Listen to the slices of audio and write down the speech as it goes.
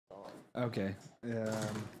Okay.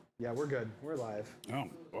 Yeah, we're good. We're live.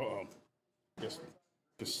 Oh, guess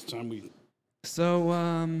it's time we. So,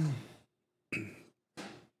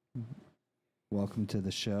 welcome to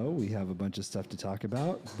the show. We have a bunch of stuff to talk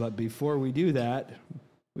about, but before we do that,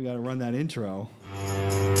 we got to run that intro.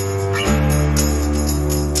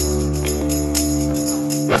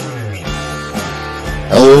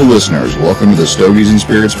 Hello, listeners. Welcome to the Stogies and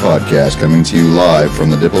Spirits podcast, coming to you live from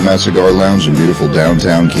the Diplomat Cigar Lounge in beautiful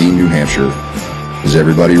downtown Keene, New Hampshire. Is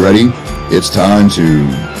everybody ready? It's time to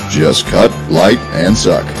just cut, light, and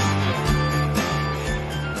suck.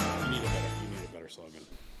 You need a better slogan.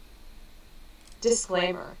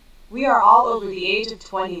 Disclaimer. We are all over the age of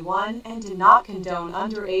 21 and do not condone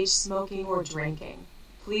underage smoking or drinking.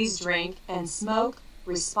 Please drink and smoke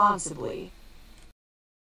responsibly.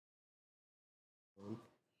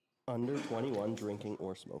 Under 21 drinking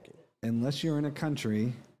or smoking. Unless you're in a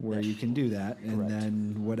country where you can do that, and Correct.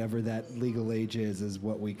 then whatever that legal age is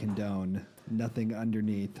what we condone. Nothing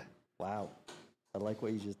underneath. Wow. I like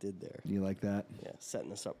what you just did there. Do you like that? Yeah,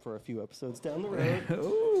 setting us up for a few episodes down the road.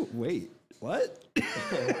 Oh, wait. What?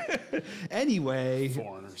 Anyway.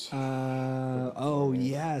 Foreigners. Oh,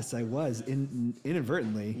 yes, I was.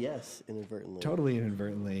 Inadvertently. Yes, inadvertently. Totally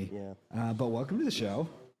inadvertently. Yeah. But welcome to the show.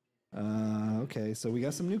 Okay, so we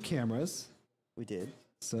got some new cameras. We did.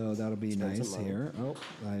 So that'll be Spend some nice money. here. Oh,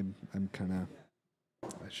 I'm kind of...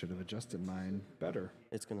 I should have adjusted mine better.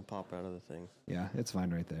 It's going to pop out of the thing. Yeah, it's fine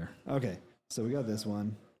right there. Okay, so we got this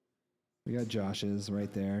one. We got Josh's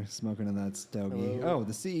right there, smoking on that stogie. Hello. Oh,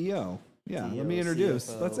 the CEO. Yeah, let CEO, me introduce.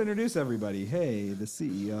 CFO. Let's introduce everybody. Hey, the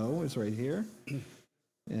CEO is right here.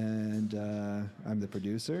 And I'm the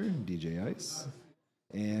producer, DJ Ice.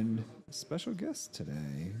 And special guest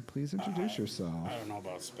today. Please introduce yourself. I don't know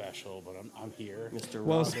about special, but I'm here. Mr.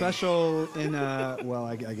 Well, Robin. special in well,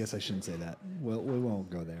 I guess I shouldn't say that. Well, we won't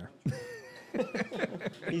go there.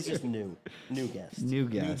 He's just new. New guest. New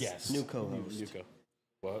guest. Yes. New co-host. New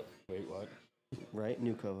What? Wait, what? Right?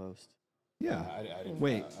 New co-host. Yeah. I didn't.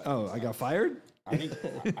 Wait. Oh, I got fired? I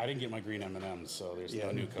didn't get my green M&Ms, so there's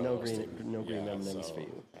no new no co-host. green M&Ms for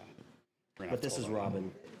you. Yeah. We're gonna But this have is to hold on.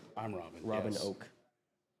 Robin. I'm Robin. Robin yes. Oak.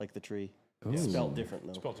 Like the tree. Ooh. Spelled different,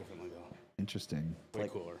 though. Spelled differently though. Interesting. Way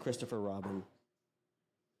Like cooler. Christopher Robin.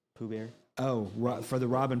 Pooh Bear. Oh, for the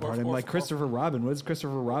Robin part. I'm like, Christopher Robin. What does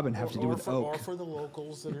Christopher Robin have to do with Or Oak? for the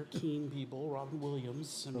locals that are keen people, Robin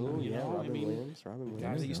Williams. I mean, Oh, you yeah, know, Robin I mean, Williams. Robin Williams.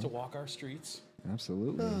 guys that used to walk our streets.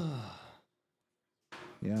 Absolutely.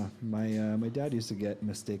 Yeah, my dad used to get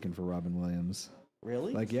mistaken for Robin Williams.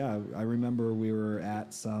 Really? Like, yeah, I remember we were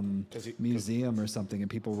at some 'Cause he- museum or something,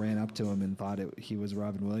 and people ran up to him and thought he was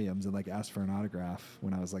Robin Williams and like asked for an autograph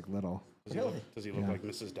when I was like little. Does he look Yeah. like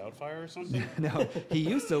Mrs. Doubtfire or something? No, he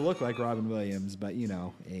used to look like Robin Williams, but you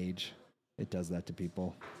know, age, it does that to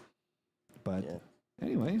people. But Yeah.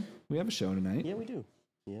 anyway, we have a show tonight. Yeah, we do.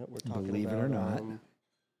 Yeah, we're talking Believe it about, or not.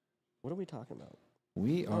 What are we talking about?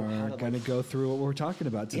 We how are to, going to like- go through what we're talking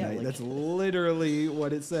about Yeah, tonight. like- That's literally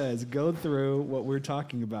what it says. Go through what we're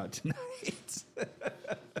talking about tonight.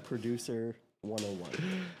 Producer 101.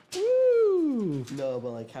 Woo! No,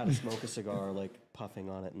 but like how to smoke a cigar, like puffing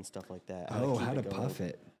on it and stuff like that. Oh, keep how to going. puff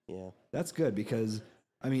it. Yeah, That's good because,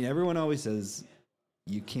 I mean, everyone always says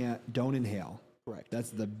don't inhale. correct.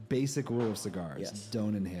 That's the basic rule of cigars. Yes.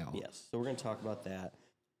 Don't inhale. Yes, so we're going to talk about that.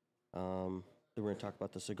 Then we're going to talk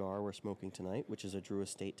about the cigar we're smoking tonight, which is a Drew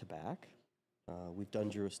Estate Tobacco. We've done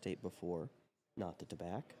Drew Estate before, not the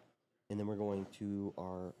tobacco. And then we're going to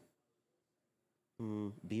our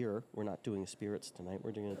beer. We're not doing spirits tonight.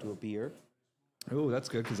 We're going to do a beer. Oh, that's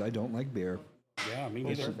good because I don't like beer. Yeah, me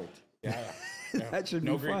neither. Perfect. Yeah. That should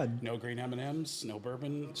no be green, fun. No green M&Ms, no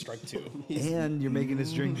bourbon, strike two. And you're making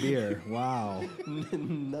us drink beer. Wow.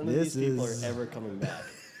 None of This these people is- are ever coming back.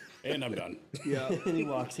 And I'm done. Yeah. And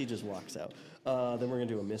he just walks out. Then we're going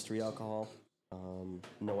to do a mystery alcohol.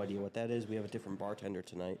 No idea what that is. We have a different bartender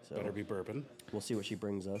tonight, so Better be bourbon. we'll see what she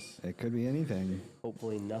brings us. It could be anything.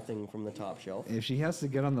 Hopefully nothing from the top shelf. If she has to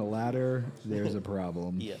get on the ladder, there's a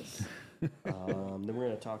problem. Yes. Then we're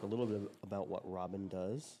going to talk a little bit about what Robin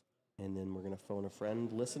does, and then we're going to phone a friend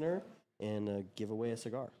listener and give away a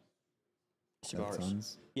cigar. Cigars. That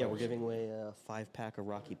sounds... Yeah, we're giving away a 5-pack of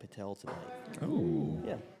Rocky Patel tonight. Oh,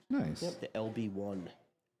 Yeah. nice. Yep, the LB1.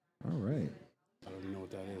 All right. I don't even know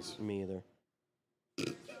what that is. Me either.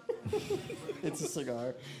 It's a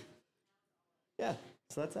cigar. Yeah,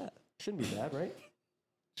 so that's that. Shouldn't be bad, right?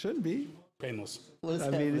 Shouldn't be. Painless. What is I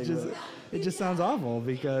mean, happening, it just sounds awful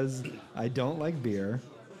because I don't like beer.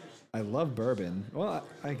 I love bourbon. Well,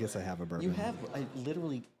 I guess I have a bourbon. You have, I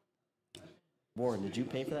literally, Warren, did you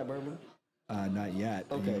pay for that bourbon? Not yet.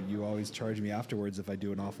 Okay. You always charge me afterwards if I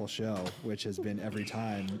do an awful show, which has been every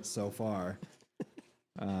time so far.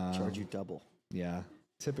 Charge you double. Yeah,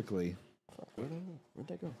 typically. Where'd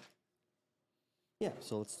that go? Yeah,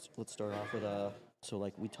 so let's start off with so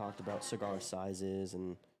like we talked about cigar sizes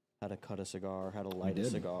and how to cut a cigar, how to light a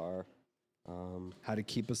did. cigar, How to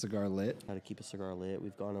keep a cigar lit, how to keep a cigar lit.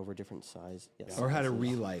 We've gone over different size. Yes, or how to sizes.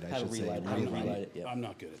 relight, I How to should say. relight it. How to relight it. Yeah. I'm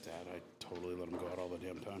not good at that. I totally let them go out all the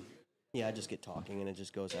damn time. Yeah, I just get talking and it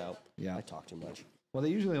just goes out. Yeah. I talk too much. Well, they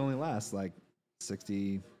usually only last like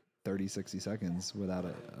 60 seconds without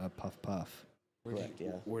a puff. Correct. Yeah.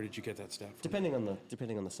 Where did you get that stat from? Depending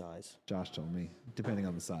on the size. Josh told me, depending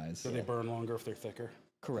on the size. Do they burn longer if they're thicker?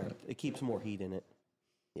 Correct. It keeps more heat in it.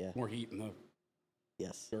 Yeah. More heat in the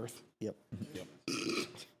Yes. earth? Yep. Yep.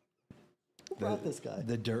 Who brought this guy?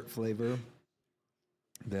 The dirt flavor,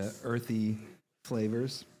 the earthy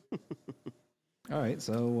flavors. All right,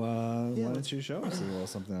 so why don't you show us a little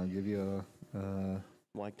something? I'll give you a.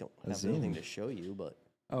 Well, I don't A have zoom. anything to show you, but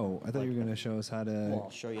Oh, I thought you were going to show us how to. well, I'll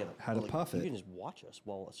show you how to like, puff You it. can just watch us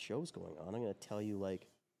while the show's going on. I'm going to tell you, like,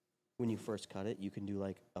 when you first cut it, you can do,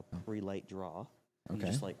 like, a pre-light draw. You Okay.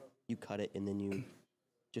 just, like, you cut it, and then you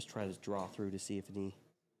just try to draw through to see if any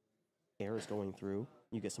air is going through.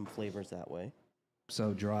 You get some flavors that way.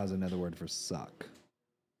 So draw is another word for suck.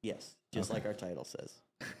 Yes, just like our title says.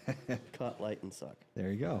 Cut, light, and suck.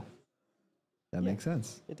 There you go. That makes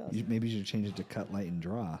sense. it does. Maybe you should change it to cut, light, and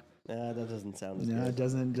draw. That doesn't sound as No, it good.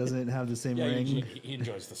 doesn't have the same Yeah, ring. he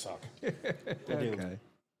enjoys the sock. I do. Okay.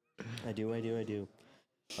 I do.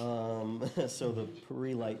 So the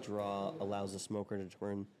pre-light draw allows the smoker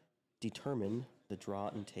to determine the draw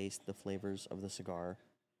and taste the flavors of the cigar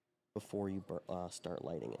before you start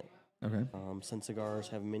lighting it. Okay. Since cigars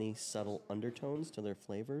have many subtle undertones to their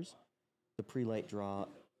flavors, the pre-light draw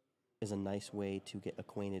is a nice way to get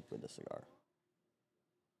acquainted with the cigar.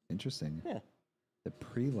 Interesting. Yeah, The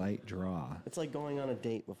pre-light draw. it's like going on a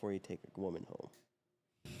date before you take a woman home.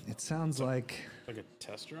 It sounds like Like a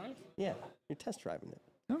test drive? Yeah, you're test driving it.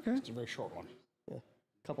 okay. It's a very short one. Yeah,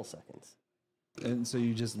 couple seconds. And so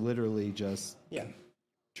you just literally just Yeah,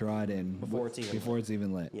 draw it in Before it's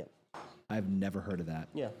even lit. lit. yeah, I've never heard of that.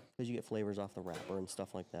 yeah, because you get flavors off the wrapper and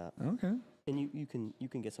stuff like that. Okay. And you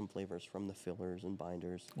can get some flavors from the fillers and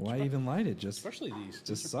binders. Why even light it? Just Especially these.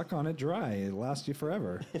 just suck on it dry. It'll last you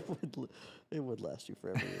forever. It would last you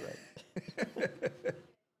forever. You're right.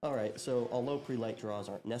 All right. So although pre-light draws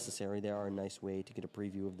aren't necessary, they are a nice way to get a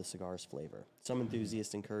preview of the cigar's flavor. Some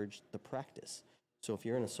enthusiasts encourage the practice. So if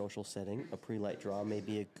you're in a social setting, a pre-light draw may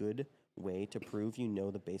be a good way to prove you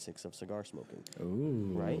know the basics of cigar smoking.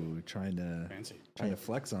 Ooh, Right? trying to Fancy.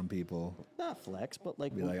 flex on people. Not flex, but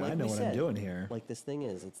like Be like, like I know we what said, I'm doing here. Like this thing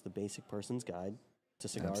is, it's the basic person's guide to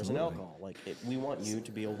cigars Absolutely. and alcohol. Like we want you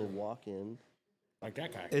to be able to walk in. Like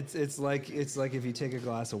that guy. It's like if you take a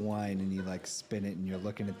glass of wine and you like spin it and you're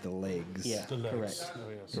looking at the legs. Yeah, The legs. correct. Oh,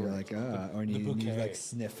 yes. You're like, or you bouquet. like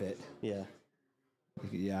sniff it. Yeah.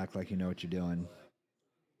 You act like you know what you're doing.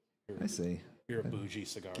 I see. You're a bougie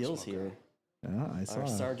cigar Gil's smoker. here. I saw Our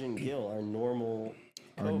Sergeant Gil, our normal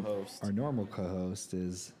co-host. our normal co-host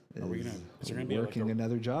is Is there gonna be working like a-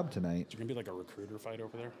 another job tonight. Is there going to be like a recruiter fight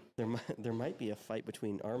over there? There might be a fight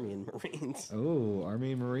between Army and Marines. Oh,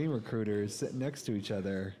 Army and Marine recruiters sitting next to each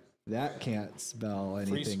other. That can't spell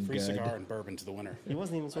anything Free good. cigar and bourbon to the winner. He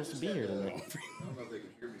wasn't even supposed to be here tonight. I don't know if they can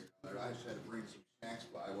hear me or not. I just had to bring some snacks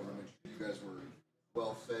by. I want to make sure you guys were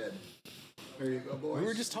well fed. There you go, boys. We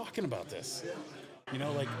were just talking about this. You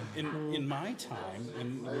know, like in my time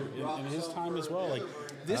and in his time as well, like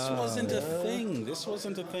this wasn't a thing. This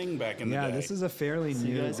wasn't a thing back in the Yeah, day. this is a fairly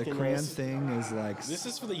new. guys The can crayon also- thing is like This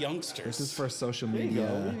is for the youngsters. this is for social There you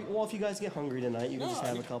media. go. Well, if you guys get hungry tonight, you can just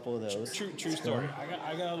have a couple of those. True story. I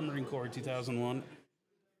got out of the Marine Corps in 2001,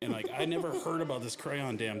 and like I never heard about this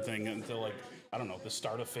crayon damn thing until like I don't know the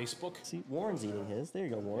start of Facebook. See, Warren's eating his. There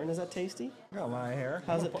you go, Warren. Is that tasty? Got my hair.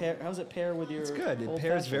 How's it pair with your? It's good. It old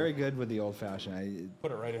pairs fashioned? very good with the old fashioned.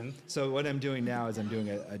 Put it right in. So what I'm doing now is I'm doing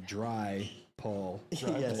a dry pull.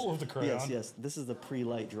 Yes. pull of the crayon. Yes. This is the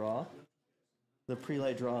pre-light draw. The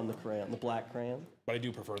pre-light draw on the crayon, the black crayon, But I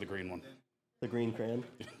do prefer the green one. the green crayon.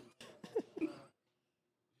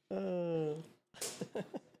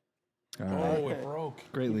 All right. Oh, it broke.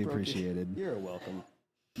 Greatly Broke it. appreciated. You're welcome.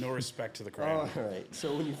 No respect to the All crayon. right.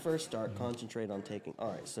 So when you first start, concentrate on taking.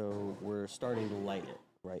 All right. So we're starting to light it,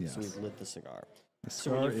 right? So Yes. we've lit the cigar. The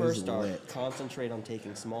So when cigar you first is start, lit. concentrate on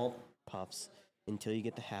taking small puffs until you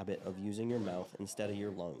get the habit of using your mouth instead of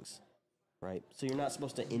your lungs, right? So you're not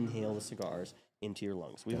supposed to inhale the cigars into your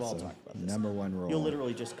lungs. We've all That's a talked about this. number one rule. You'll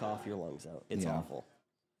literally just cough your lungs out. It's Yeah. awful.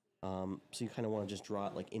 So you kind of want to just draw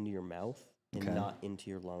it like into your mouth and Okay. not into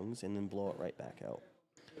your lungs, and then blow it right back out.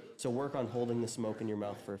 So work on holding the smoke in your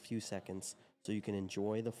mouth for a few seconds so you can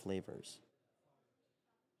enjoy the flavors.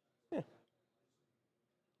 Yeah.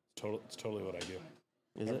 It's totally what I do.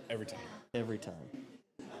 Is it? Every time. Every time.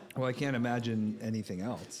 Well, I can't imagine anything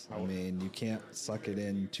else. I mean, you can't suck it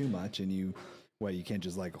in too much, and you can't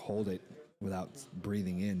just like hold it without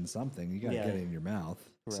breathing in something. You got to Yeah. get it in your mouth.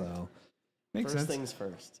 Correct. So makes First sense. things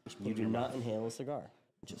first. You do not inhale a cigar.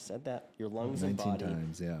 Just said that. Your lungs and 19 body.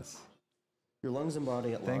 times, yes. Your lungs and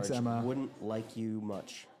body at Thanks, large Emma. wouldn't like you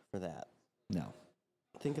much for that. No.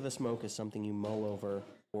 Think of the smoke as something you mull over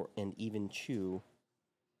and even chew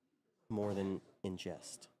more than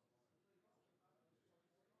ingest.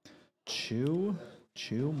 Chew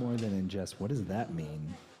more than ingest. What does that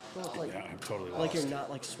mean? Well, it's like, Yeah, I'm totally like lost. you're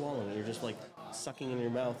not like swallowing it. You're just like sucking in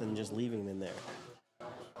your mouth and just leaving them there.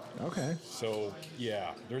 Okay. So,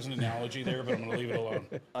 yeah, there's an analogy there, but I'm going to leave it alone.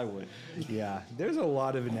 I would. Yeah, there's a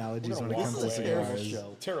lot of analogies when it walk comes to away. Terrible cigars.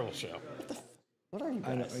 show. Terrible show. What are you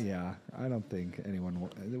I guys? don't think anyone.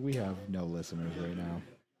 We have no listeners right now.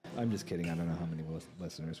 I'm just kidding. I don't know how many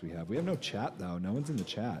listeners we have. We have no chat though. No one's in the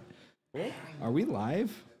chat. Really? Are we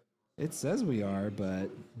live? It says we are, but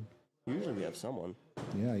Usually we have someone.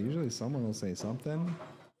 yeah, usually someone will say something.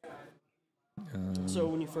 So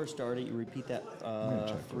when you first start it, you repeat that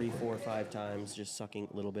check 3, 4, 5 times, just sucking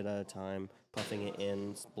a little bit at a time, puffing it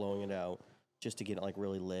in, blowing it out, just to get it like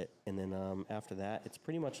really lit. And then after that, it's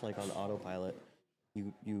pretty much like on autopilot.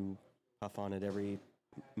 You puff on it every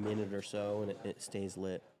minute or so, and it stays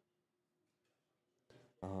lit.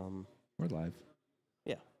 We're live.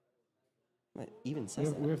 Yeah. It even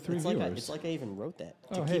says We have that. 3 it's viewers. It's like I even wrote that.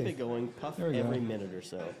 To Oh, keep hey. it going, puff There we every go. minute or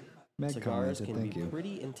so. Meg Cigars commented, can thank be you.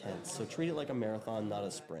 pretty intense, so treat it like a marathon, not a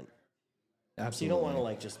sprint. So Absolutely. you don't want to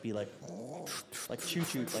like just be like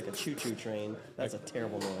choo-choo, like a choo-choo train. That's a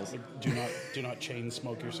terrible noise. Do not chain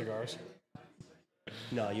smoke your cigars.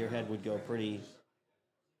 No, your head would go pretty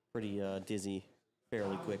dizzy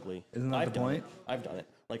fairly quickly. Isn't that I've the done point? It. I've done it.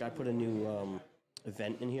 Like I put a new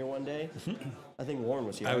vent in here one day. I think Warren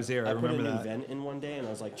was here. I was here, I put remember a new that. vent in one day, and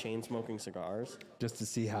I was like chain smoking cigars. Just to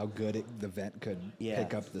see how good the vent could Yeah.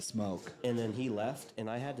 pick up the smoke. And then he left, and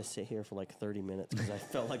I had to sit here for like 30 minutes because I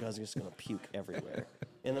felt like I was just gonna puke everywhere.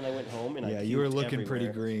 And then I went home and I Yeah, puked you were looking pretty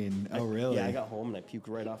everywhere. green. Oh, really? Yeah, I got home and I puked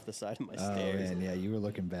right off the side of my Oh stairs. man, yeah, you were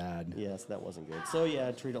looking bad. Yes, that wasn't good. So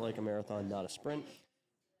yeah, treat it like a marathon, not a sprint.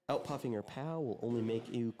 Out puffing or pow will only make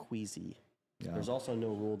you queasy. Yeah. There's also no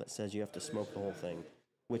rule that says you have to smoke the whole thing,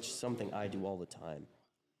 which is something I do all the time.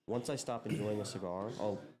 Once I stop enjoying a cigar,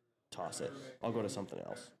 I'll toss it. I'll go to something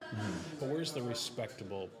else. But where's the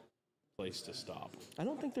respectable place to stop? I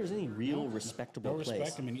don't think there's any real respectable No respect.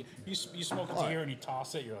 place. I mean, you smoke a cigar and you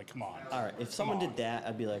toss it. You're like, come on. All right, if someone did that,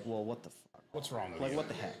 I'd be like, well, what the fuck? What's wrong with Like, you? what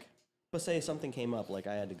the heck? But say something came up, like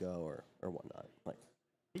I had to go or whatnot. Like,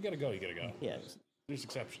 You gotta go. You gotta go. yeah, There's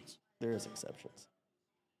exceptions. there is exceptions.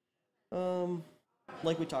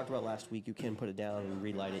 Like we talked about last week, you can put it down and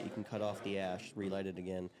relight it. You can cut off the ash, relight it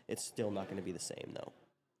again. It's still not going to be the same, though.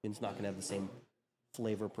 It's not going to have the same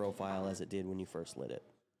flavor profile as it did when you first lit it.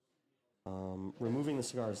 Removing the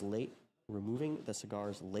cigar's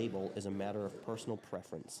label is a matter of personal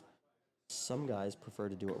preference. Some guys prefer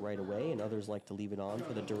to do it right away, and others like to leave it on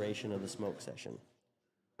for the duration of the smoke session.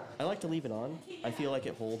 I like to leave it on. I feel like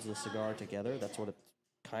it holds the cigar together. That's what it's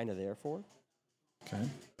kind of there for. Okay.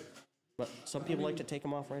 But some people like to take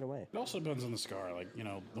them off right away. It also depends on the cigar. Like, you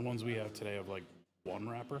know, the ones we have today have like one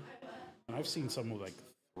wrapper, and I've seen some with like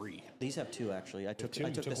 3. These have 2 actually. I took two? I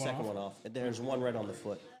You took the took one second off? one off. There's one right on the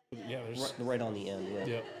foot, Yeah, there's. right on the end. Yeah.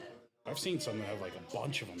 Yeah, I've seen some that have like a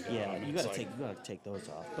bunch of them. Down. Yeah, and you it's gotta take those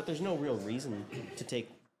off. But there's no real reason to take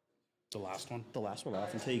the last one. the last one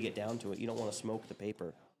off until you get down to it. You don't want to smoke the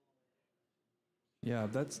paper. Yeah,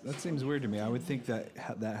 that seems weird to me. I would think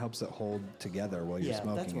that that helps it hold together while you're Yeah,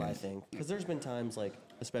 smoking that's what I it. think. Because there's been times like,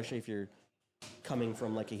 especially if you're coming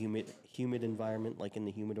from like a humid environment, like in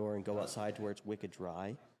the humidor, and go outside to where it's wicked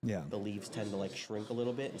dry. Yeah. The leaves tend to like shrink a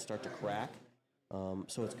little bit and start to crack.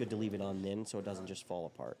 So it's good to leave it on then, so it doesn't just fall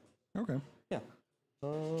apart. Okay. Yeah.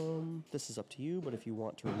 This is up to you, but if you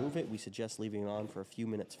want to remove it, we suggest leaving it on for a few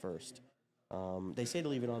minutes first. They say to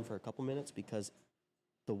leave it on for a couple minutes because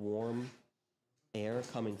the warm air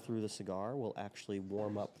coming through the cigar will actually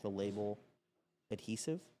warm up the label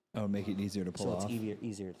adhesive, Oh, make it easier to pull so off. it's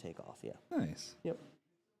easier to take off. Yeah. Nice. Yep.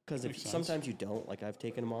 Because if Makes sense. sometimes you don't, like I've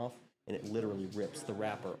taken them off, and it literally rips the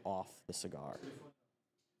wrapper off the cigar.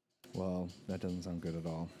 Well, that doesn't sound good at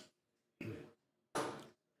all.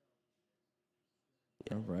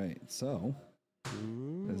 All right. So,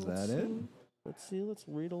 is that it? Let's see. Let's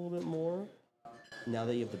read a little bit more. now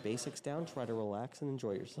that you have the basics down, try to relax and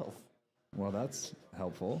enjoy yourself. Well, that's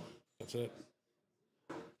helpful. That's it.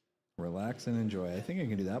 Relax and enjoy. I think I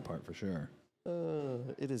can do that part for sure.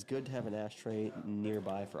 It is good to have an ashtray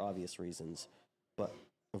nearby for obvious reasons, but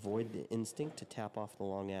avoid the instinct to tap off the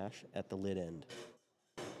long ash at the lid end.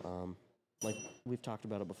 Like we've talked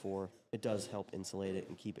about it before, it does help insulate it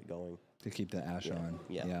and keep it going. To keep the ash on.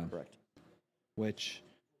 Yeah, correct. Which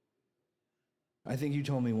I think you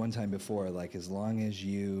told me one time before, like as long as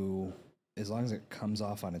it comes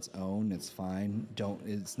off on its own, it's fine.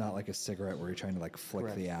 It's not like a cigarette where you're trying to like flick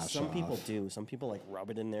Correct. the ash off. Some people do. Some people like rub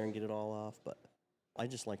it in there and get it all off, but I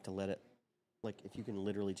just like to let it, like if you can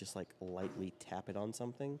literally just like lightly tap it on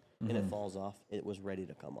something and it falls off, it was ready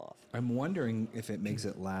to come off. I'm wondering if it makes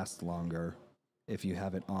it last longer if you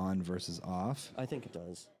have it on versus off. I think it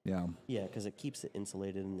does. Yeah. Yeah, because it keeps it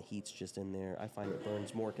insulated and the heat's just in there. I find it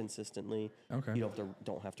burns more consistently. Okay. You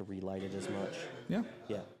don't have to relight it as much. Yeah.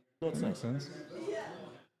 Yeah. No, it's That nice. makes sense.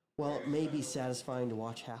 Well, it may be satisfying to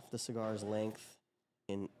watch half the cigar's length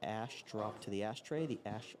in ash drop to the ashtray. The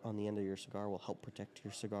ash on the end of your cigar will help protect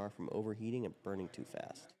your cigar from overheating and burning too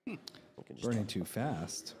fast. You can just Burning too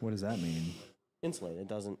fast. What does that mean? insulate. It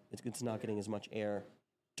doesn't. It's not getting as much air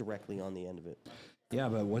directly on the end of it. Yeah,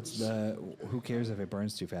 but who cares if it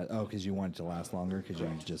burns too fast? Oh, because you want it to last longer because you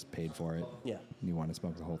just paid for it. Yeah. You want to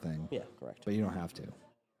smoke the whole thing. Yeah. Correct. But you don't have to.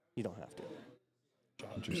 You don't have to.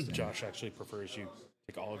 Interesting. Josh actually prefers you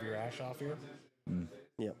take all of your ash off here.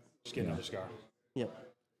 Yep. Just get another cigar. Yep.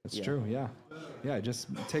 That's Yeah. true, yeah. Yeah, just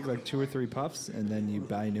take like 2 or 3 puffs and then you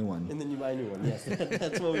buy a new one. And then you buy a new one. Yes.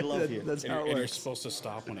 That's what we love here. That's And, how and it you're works. supposed to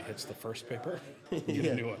stop when it hits the first paper. Get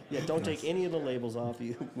yeah. a new one. Yeah. Don't take any of the labels off.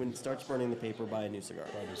 You when it starts burning the paper, buy a new cigar.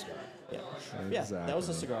 Buy a new cigar. Yeah. Yeah. That was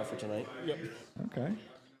a Exactly. cigar for tonight. Yep. Okay.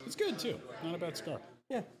 It's good too. Not a bad cigar.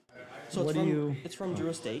 Yeah. So What it's do from, you- it's from Drew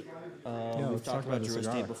Estate. We've let's talk talked about about the Drew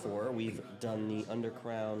cigar. Estate before. We've done the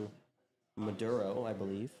Undercrown Maduro, I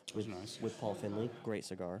believe, with, nice. with Paul Finley. Great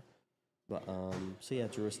cigar. But so yeah,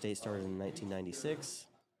 Drew Estate started in 1996.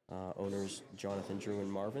 Owners Jonathan Drew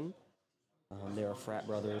and Marvin. They are frat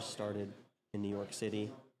brothers. Started in New York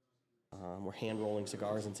City. Were hand rolling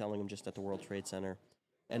cigars and selling them just at the World Trade Center.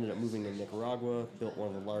 Ended up moving to Nicaragua. Built one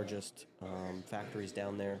of the largest factories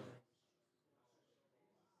down there.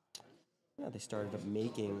 Yeah, they started up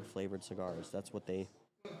making flavored cigars. That's what they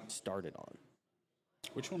started on.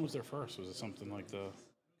 Which one was there first? Was it something like the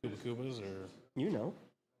Cuba Cubas or? You know.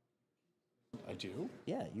 I do.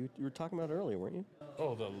 Yeah, you were talking about it earlier, weren't you?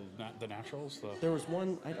 Oh, the naturals. There was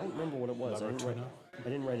one, I don't remember what it was. I Labortuna?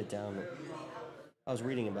 didn't write it down. I was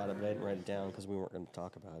reading about it, but I didn't write it down because we weren't going to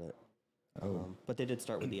talk about it. But they did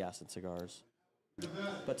start with the acid cigars.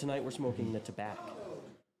 But tonight we're smoking the tobacco.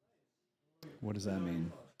 What does that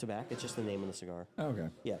mean? Tobacco, it's just the name of the cigar. Oh, okay.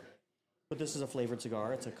 Yeah. But this is a flavored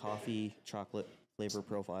cigar. It's a coffee chocolate flavor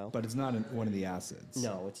profile. But it's not one of the acids.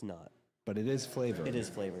 No, it's not. But it is flavored. It is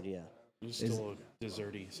flavored, yeah. It's still a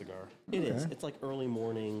desserty cigar. It is. It's like early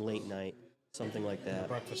morning, late night, something like that.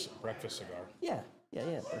 Breakfast cigar. Yeah.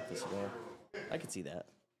 Breakfast cigar. I could see that.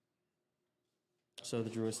 So the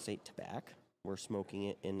Drew Estate Tobacco, we're smoking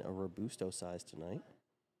it in a Robusto size tonight.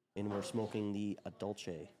 And we're smoking the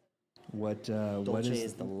Dolce. What Dolce is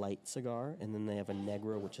is the light cigar, and then they have a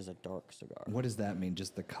Negro, which is a dark cigar. what does that mean?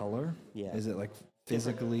 Just the color? Yeah. Is it like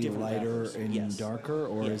physically different lighter wrappers. and Yes. darker,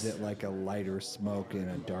 or is Yes. it like a lighter smoke and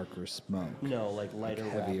a darker smoke? No, like lighter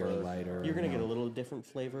heavier, wrapper. lighter, You're going to no. get a little different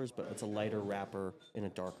flavors, but it's a lighter wrapper and a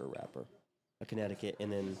darker wrapper. A Connecticut,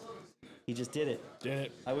 and then he just did it. Did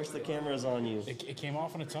it? I wish the camera was on you. It came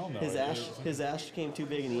off on its own though. His ash came too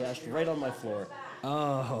big, and he ashed right on my floor.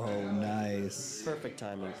 Oh, nice. Perfect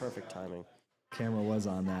timing, perfect timing. Camera was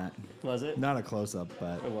on that. Was it? Not a close up,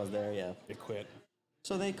 but It was there, yeah. It quit.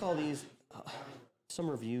 So they call these, some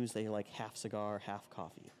reviews, they like half cigar, half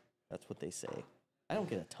coffee. That's what they say. I don't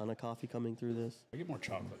get a ton of coffee coming through this. I get more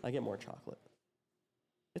chocolate. I get more chocolate.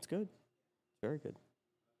 It's good. Very good.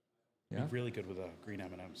 yeah. Really good with green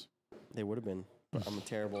M&Ms. They would have been, but I'm a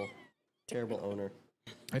terrible, terrible owner.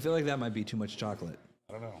 I feel like that might be too much chocolate.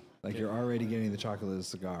 I don't know. Like you're already getting the chocolate of the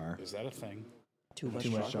cigar. Is that a thing? Too much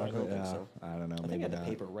Too much chocolate? I don't chocolate? think Yeah. so. I don't know. I think I Maybe had the not.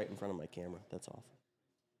 paper right in front of my camera. That's awful.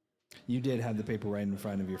 You did have the paper right in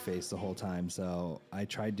front of your face the whole time, so I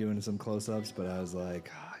tried doing some close-ups, but I was like,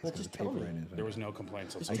 he's Well, got just the tell paper me. right in front. There was no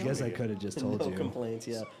complaints. I guess I could have just told no you. complaints,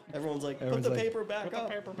 yeah. Everyone's like, Everyone's put the like, paper back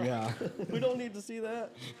up. Yeah. We don't need to see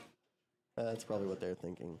that. That's probably what they're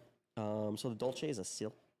thinking. So the Dolce is a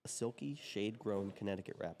silky, shade-grown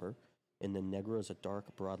Connecticut wrapper, and the Negro is a dark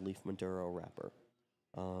broadleaf Maduro wrapper.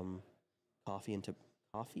 Coffee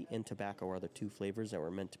and tobacco are the two flavors that were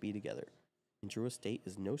meant to be together. and Drew Estate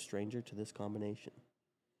is no stranger to this combination.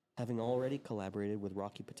 Having already collaborated with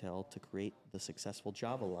Rocky Patel to create the successful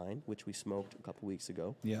Java line, which we smoked a couple weeks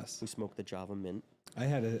ago. Yes. We smoked the Java Mint. I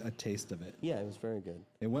had a taste of it. Yeah, it was very good.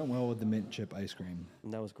 It went well with the mint chip ice cream.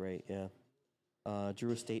 And that was great, yeah.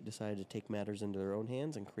 Drew Estate decided to take matters into their own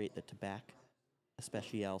hands and create the Tabac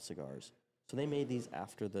Especial cigars. So they made these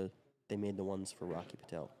after they made the ones for Rocky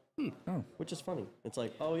Patel. Oh. Which is funny. It's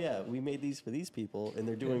like, oh yeah, we made these for these people, and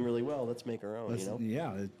they're doing really well. Let's make our own, you know?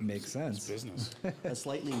 Yeah, it makes It's sense. business. A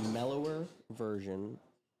slightly mellower version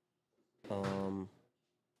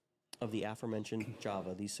of the aforementioned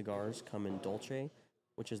Java. These cigars come in Dolce,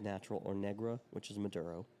 which is natural, or Negra, which is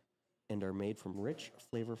Maduro, and are made from rich,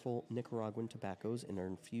 flavorful Nicaraguan tobaccos and are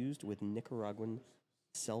infused with Nicaraguan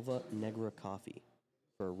Selva Negra coffee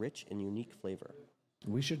for a rich and unique flavor.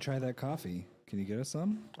 We should try that coffee. Can you get us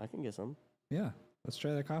some? I can get some. Yeah, let's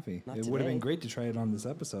try that coffee. Not It would have been today. great to try it on this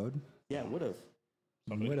episode. Yeah, would have.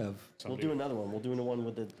 Would have. We'll do another one. We'll do one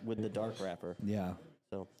with the dark wrapper. Yeah.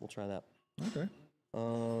 So we'll try that. Okay.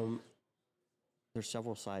 There's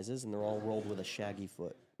several sizes, and they're all rolled with a shaggy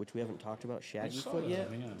foot, which we haven't talked about shaggy foot yet.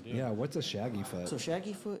 Yeah, what's a shaggy foot? So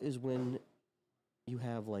shaggy foot is when you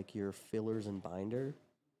have like your fillers and binder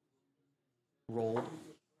rolled,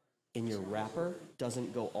 and your wrapper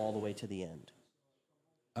doesn't go all the way to the end.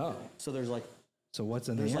 Oh, So there's like so what's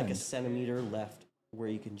in the there's end? like a centimeter left where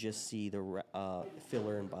you can just see the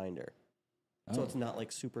filler and binder. So Oh. it's not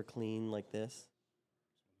like super clean like this.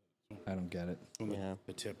 I don't get it. Yeah.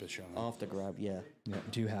 The tip is showing. I'll have to grab. Yeah. Yeah.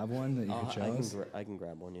 Do you have one that you could show us? I can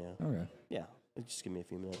grab one. Yeah. Okay. Yeah. Just give me a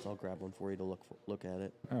few minutes. I'll grab one for you to look at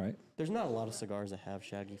it. All right. There's not a lot of cigars that have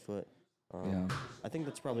shaggy foot. Yeah. I think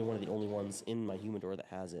that's probably one of the only ones in my humidor that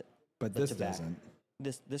has it. But The this tobacco.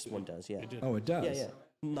 doesn't. This one does, yeah. Oh, it does. Yeah, yeah.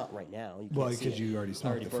 Not right now. You Well, can't see because it. you already I smoked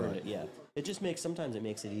already the burned foot. it. Yeah. It just sometimes it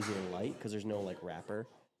makes it easier to light because there's no like wrapper.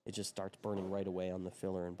 It just starts burning right away on the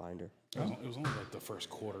filler and binder. It was only like the first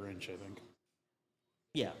quarter inch, I think.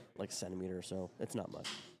 Yeah, like a centimeter or so. It's not much.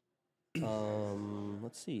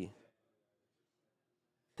 Let's see.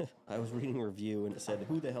 I was reading a review and it said,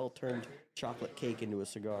 "Who the hell turned chocolate cake into a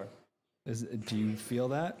cigar?" Do you feel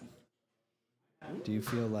that? Do you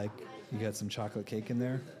feel like you got some chocolate cake in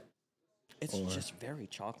there? It's just very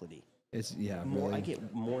chocolatey. It's I I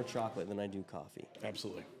get more chocolate than I do coffee.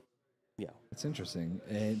 Absolutely. Yeah, It's interesting,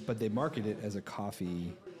 but they market it as a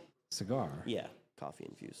coffee cigar. yeah, coffee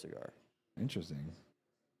infused cigar. Interesting.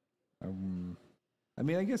 I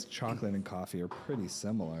mean, I guess chocolate and coffee are pretty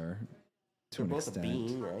similar to They're an both extent. a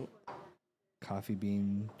bean, right? Coffee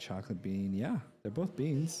bean, chocolate bean. Yeah, they're both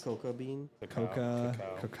beans. Cocoa bean, Coca,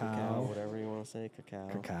 cacao, cacao, whatever you want to say, cacao.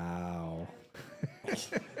 cacao.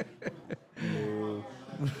 No.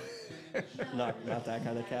 not that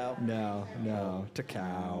kind of cow. No,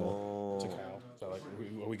 cacao. Oh, It's a cow. So like,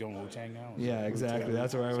 are we going Wu-Tang now? Yeah, exactly.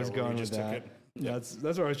 That's where I Is was that where we going with just took that. it?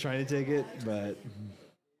 That's where I was trying to take it, but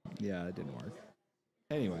yeah, it didn't work.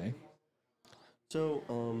 Anyway, So,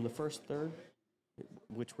 the first third,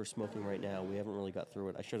 which we're smoking right now, we haven't really got through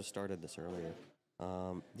it. I should have started this earlier.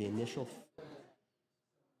 The initial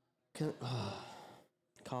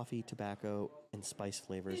coffee, tobacco, and spice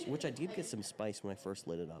flavors, which I did get some spice when I first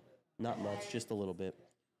lit it up. Not much, just a little bit.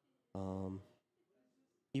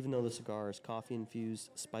 Even though the cigar is coffee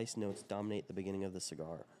infused, spice notes dominate the beginning of the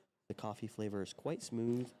cigar. The coffee flavor is quite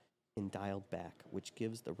smooth and dialed back, which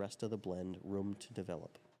gives the rest of the blend room to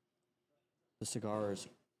develop. The cigar is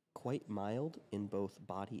quite mild in both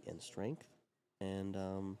body and strength, and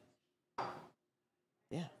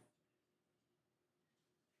yeah.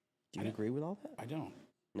 Do you agree with all that? I don't.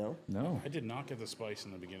 No? no. I did not get the spice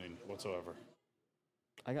in the beginning whatsoever.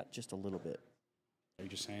 I got just a little bit. Are you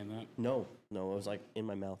just saying that? No, it was like in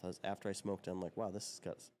my mouth. After I smoked it, I'm like, wow, this has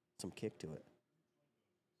got some kick to it.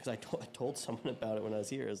 Because I told someone about it when I was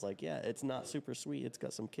here. It's like, yeah, it's not super sweet. It's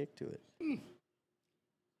got some kick to it.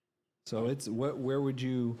 So it's where would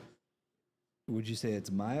you say it's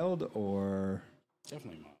mild or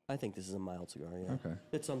Definitely not. I think this is a mild cigar, yeah. okay?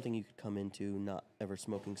 It's something you could come into not ever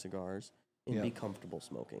smoking cigars and Yeah. be comfortable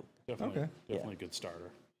smoking. Definitely. Okay. Definitely a good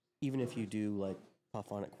starter. Even if you do like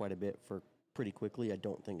puff on it quite a bit for pretty quickly, I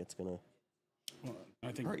don't think it's gonna Well,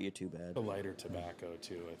 I think hurt you too bad. the lighter tobacco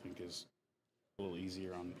too, I think, is a little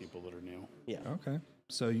easier on people that are new. Yeah. Okay.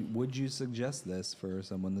 So would you suggest this for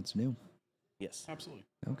someone that's new? Yes. Absolutely.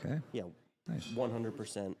 Okay. Yeah. Nice.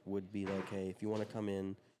 100% would be like, hey, if you want to come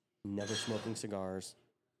in, never smoking cigars,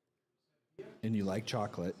 And you like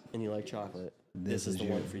chocolate? and you like chocolate, This this is is the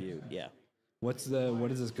you. one for you. Yeah. What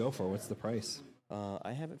does this go for? What's the price?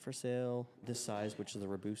 I have it for sale this size, which is the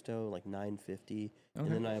Robusto, like $9.50, Okay.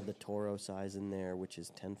 and then I have the Toro size in there, which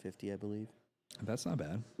is $10.50, I believe. That's not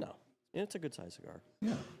bad. No, yeah, it's a good size cigar.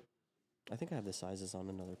 Yeah. I think I have the sizes on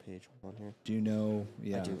another page on here. Do you know?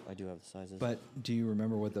 Yeah. I do have the sizes. But do you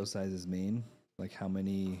remember what those sizes mean? Like how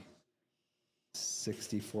many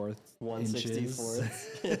 64th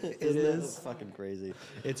 1/64. It Isn't is that fucking crazy?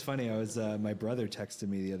 It's funny. I was my brother texted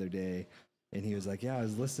me the other day, and he was like, "Yeah, I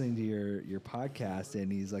was listening to your podcast, and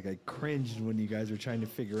he's like, I cringed when you guys were trying to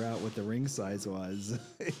figure out what the ring size was."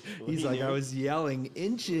 He's he like, knew. "I was yelling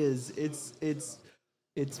inches.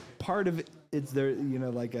 It's part of it's there. You know,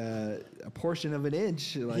 like a portion of an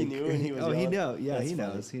inch. Like knew and he was oh, he yelling? know. Yeah, That's he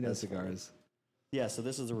funny. knows. He knows That's funny. cigars. Yeah, so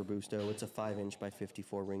this is a Robusto. It's a 5-inch by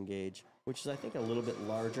 54 ring gauge, which is I think a little bit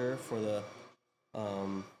larger for the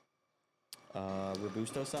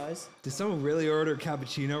Robusto size. Does someone really order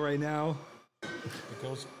cappuccino right now? It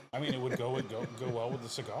goes. I mean, it would go well with the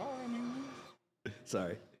cigar. I mean,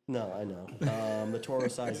 Sorry. No, I know. The Toro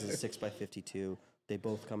size is 6 by 52. They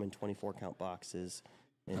both come in 24 count boxes,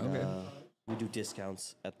 and Okay. we do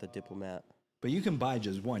discounts at the Diplomat. But you can buy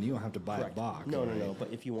just one. You don't have to buy a box. No, right? no.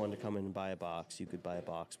 But if you wanted to come in and buy a box, you could buy a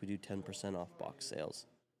box. We do 10% off box sales.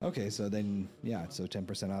 Okay, so then, yeah, so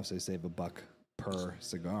 10% off, so you save $1 per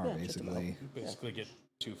cigar, Yeah, just about. basically. you basically get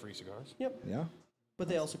 2 free cigars. Yep. Yeah. But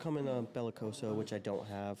they also come in a Bellicoso, which I don't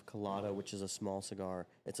have. Colada, which is a small cigar.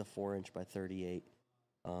 It's a 4-inch by 38.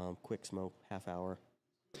 Quick smoke, half hour.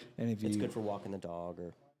 And if you It's good for walking the dog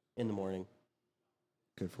or in the morning.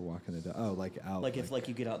 good for walking the dog. Oh, like out. Like if like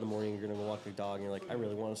you get out in the morning, you're gonna go walk the dog, and you're like, I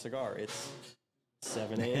really want a cigar. It's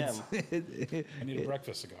 7 a.m. I need a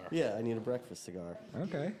breakfast cigar. Yeah, I need a breakfast cigar.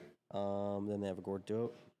 Okay. Then they have a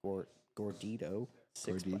Gordito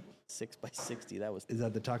 6 by, Gordito. 6 by 60. That was Is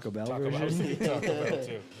that the Taco Bell Taco Bell, version? Taco Bell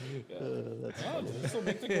too. Yeah. Oh, do they still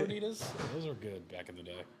make the gorditas? Those were good back in the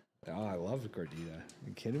day. Oh, I love the Gordita.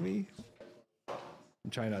 You kidding me? I'm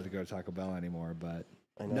trying not to go to Taco Bell anymore, but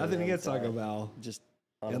I know, nothing yeah, against I'm Taco sorry. Bell. just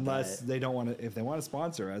on a Unless diet. they don't want to, if they want to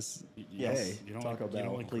sponsor us, Yes. hey. You don't Taco like, you Bell,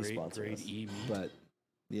 don't like please grade, sponsor grade us. E meat? But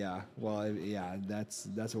yeah, well, yeah, that's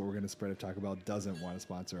what we're gonna spread if Taco Bell doesn't want to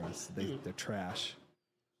sponsor us. They're trash.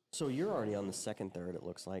 So you're already on the second third. It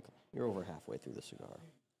looks like you're over halfway through the cigar.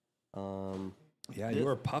 Yeah, This- you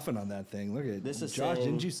were puffing on that thing. Look at This is Josh. saying-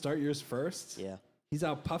 Didn't you start yours first? Yeah. He's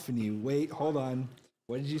out puffing you. Wait, hold on.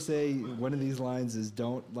 What did you say? One of these lines is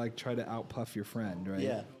don't like try to out puff your friend, right?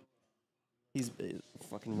 Yeah. He's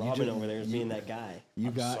fucking Robin over there is being that guy.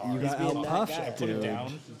 You got sorry. out He's being that puffed, guy. Put it dude.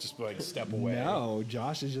 down. Just like step away. No,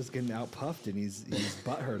 Josh is just getting out puffed, and he's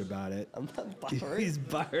butthurt about it. I'm not butthurt. He's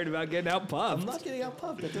butthurt about getting out puffed. I'm not getting out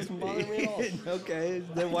puffed. That doesn't bother me at all. Okay,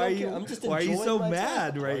 then I why are don't you? care. I'm just why are you enjoying so my time.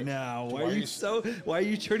 mad right now? Why are you so? Why are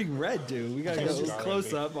you turning red, dude? We gotta go just-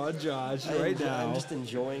 close up on Josh right now. I'm just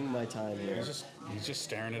enjoying my time here. He's just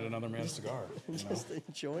staring at another man's cigar. You know? Just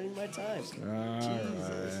enjoying my time.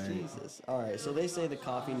 right. Jesus. All right. So they say the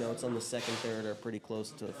coffee notes on the second third are pretty close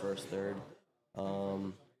to the first third,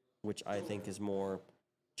 which I think is more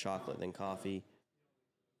chocolate than coffee.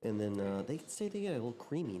 And then they say they get a little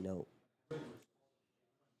creamy note.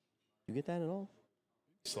 You get that at all?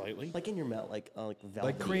 Slightly. Like in your mouth, like velvety,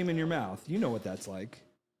 Like cream in your mouth. You know what that's like.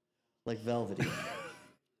 like velvety.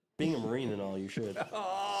 Being a Marine and all, you should.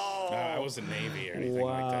 No, I wasn't Navy or anything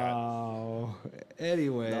like that. Wow.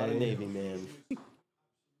 Anyway, Not a Navy man.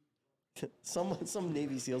 Some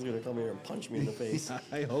Navy SEAL's gonna come here and punch me in the face.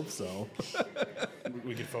 I hope so.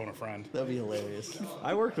 We could phone a friend. That'd be hilarious.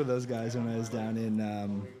 I worked with those guys when I was down in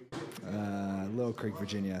Little Creek,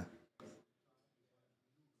 Virginia.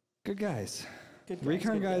 Good guys. Good guys,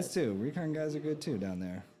 Recon good guys too. Recon guys are good too down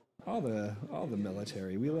there. All the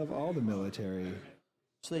military. We love all the military.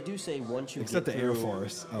 So they do say once you Except get the Air through-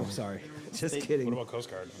 Force. Oh, sorry. Just They- kidding. What about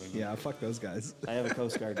Coast Guard? I mean, Yeah, fuck those guys. I have a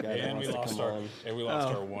Coast Guard guy that And we wants to lost come our on.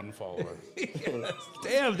 Oh. our one follower.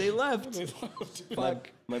 Damn, they left. They left.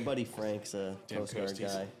 Fuck. My buddy Frank's a Damn Coast Guard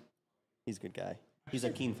Coasties. guy. He's a good guy. He's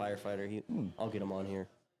a keen firefighter. I'll get him on here.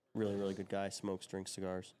 Really, really good guy. Smokes, drinks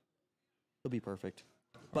cigars. He'll be perfect.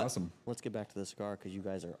 But Awesome. let's get back to the cigar because you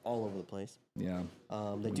guys are all over the place. Yeah.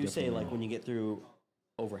 They do say like when you get through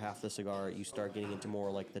over half the cigar, you start getting into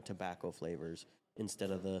more like the tobacco flavors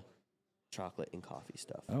instead of the chocolate and coffee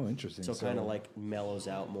stuff. Oh, interesting. So it kind of like mellows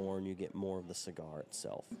out more and you get more of the cigar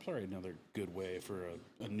itself. Probably another good way for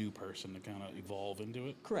a new person to kind of evolve into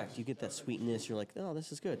it. Correct. You get that sweetness. You're like, oh,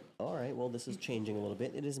 this is good. All right, well, this is changing a little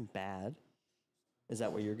bit. It isn't bad. Is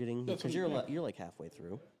that what you're getting? That's Because what- you're like halfway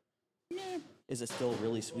through. Yeah, Is it still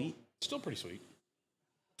really sweet? still pretty sweet.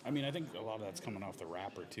 I mean, I think a lot of that's coming off the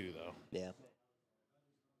wrapper too, though. Yeah.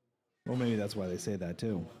 Well, maybe that's why they say that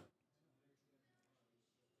too.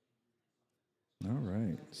 All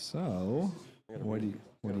right. So, what do you?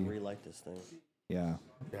 Relight this thing? Yeah.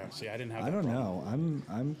 Yeah. See, I didn't have. I that don't problem.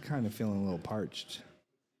 know. I'm kind of feeling a little parched.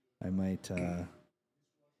 I might.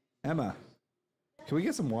 Emma, can we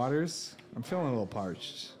get some waters? I'm feeling a little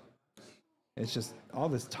parched. It's just all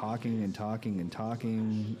this talking and talking and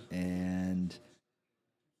talking, and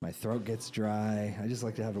my throat gets dry. I just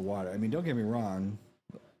like to have the water. I mean, don't get me wrong.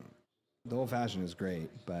 The old fashioned is great,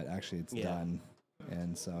 but actually it's done.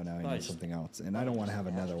 And so now I need something else. And I don't want to have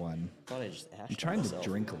another one. Thought I just ashed I'm trying myself. to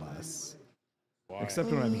drink less. Why?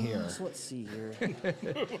 Except when I'm here. So let's see here.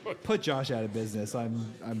 Put Josh out of business. I'm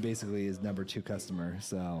basically his number 2 customer.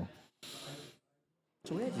 So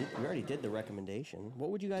So we already did the recommendation.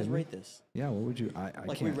 What would you guys rate this? yeah, what would you? I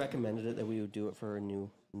Like can't. we recommended it that we would do it for a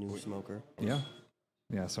new smoker. Yeah.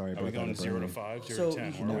 Sorry Are about we that. going 0 to Bernie. 5, 0 So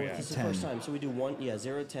to 10? Where are we it's at? the 10. first time. So we do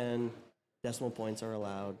 0 to 10. Decimal points are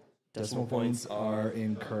allowed. Decimal points are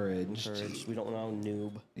encouraged. encouraged. We don't allow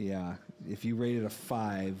noob. Yeah. If you rate it a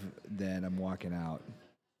 5, then I'm walking out.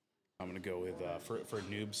 I'm gonna go with for a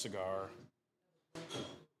noob cigar,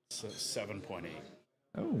 7.8.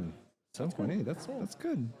 Oh, 7.8. That's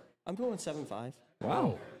good. I'm going 7.5.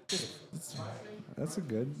 Wow.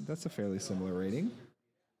 That's a fairly similar rating.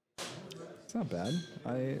 It's not bad.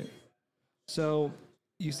 So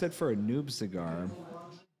you said for a noob cigar.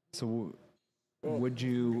 So would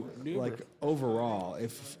you like overall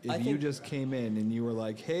if I you think- just came in and you were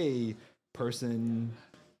like, "Hey, person,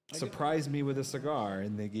 surprise me with a cigar,"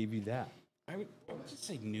 and they gave you that? I would just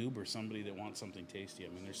say noob or somebody that wants something tasty. I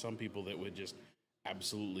mean, there's some people that would just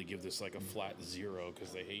absolutely give this like a flat 0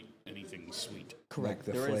 because they hate anything sweet. Correct.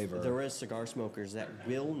 the flavor. There is cigar smokers that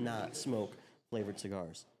will not smoke flavored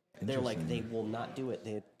cigars. They're like they will not do it.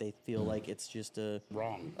 They feel like it's just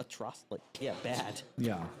Wrong. a trust. Like bad.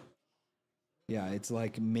 Yeah. Yeah, it's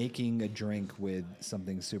like making a drink with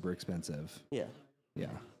something super expensive. Yeah. Yeah.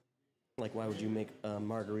 Like why would you make a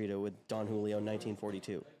margarita with Don Julio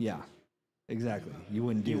 1942? Yeah. Exactly. You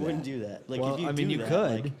wouldn't do that. You wouldn't do that. Like Well, if you I mean, do you that,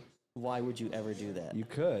 could. like, why would you ever do that? You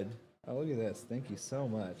could. Oh, look at this. Thank you so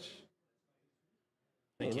much.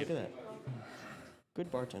 Hey, look at that.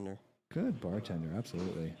 Good bartender. Good bartender,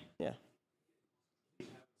 absolutely. Yeah.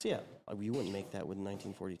 So yeah, you wouldn't make that with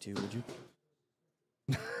 1942, would you?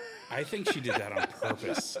 I think she did that on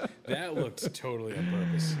purpose. That looked totally on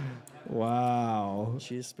purpose. Wow.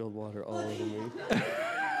 She just spilled water all over me. Did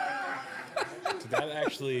that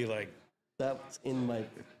actually like? That's in my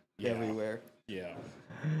everywhere. Yeah.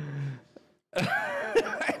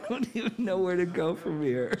 I don't even know where to go from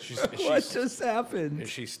here. What just happened? Is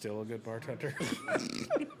she still a good bartender?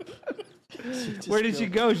 Where did she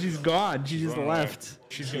go? She's gone. She just Run away. left.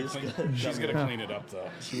 She's gonna clean it up though.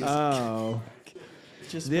 Oh.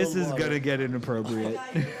 Just This spilled is water. going to get inappropriate.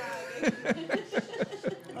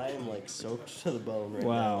 I am like soaked to the bone right now.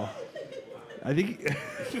 Wow. I think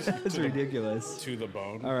that's ridiculous. To the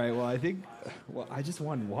bone. All right, well, I just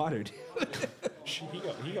wanted water, dude.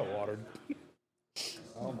 He got watered.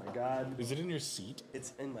 Oh my God. Is it in your seat?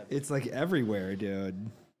 It's in my. It's like everywhere, dude.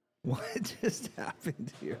 What just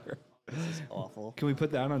happened here? This is awful. Can we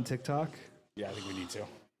put that on TikTok? Yeah, I think we need to.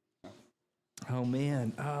 Oh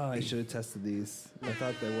man. Oh, I should have tested these. I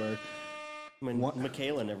thought they were.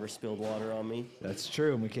 Michaela never spilled water on me. That's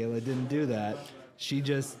true. Michaela didn't do that. She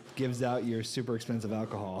just gives out your super expensive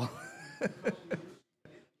alcohol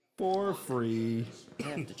for free. I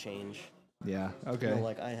have to change. Yeah. Okay. You know,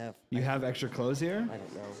 like I have. You have extra clothes here? I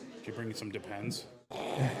don't know. Did you bring some Depends?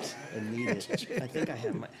 I need it. I think I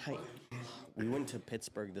have my. We went to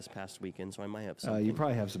Pittsburgh this past weekend, so I might have something. You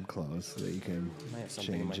probably have some clothes that you can I have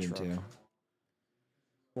something in my change into. truck.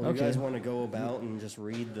 Well, Okay. you guys want to go about and just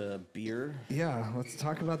read the beer? Yeah, let's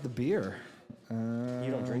talk about the beer. You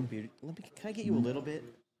don't drink beer. Can I get you a little bit?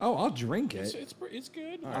 Oh, I'll drink it. It's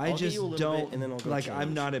good. All right, I I'll get just you a little don't bit, and then I'll go like. change.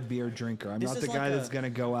 I'm not a beer drinker. I'm This not is the like guy that's a- gonna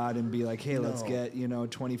go out and be like, "Hey, let's No.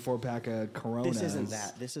 get 24 pack of Coronas." This isn't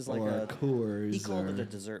that. This is like or a Coors. He called it or- a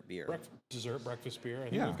dessert beer. Dessert breakfast beer. I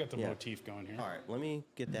think Yeah. we've got the Yeah. motif going here. All right, let me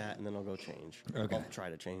get that, and then I'll go change. Okay. I'll try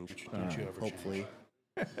to change. Don't you ever Hopefully.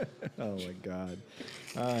 Oh my God!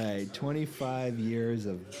 All right, 25 years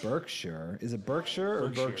of Berkshire. Is it Berkshire or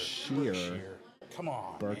Berkshire? Come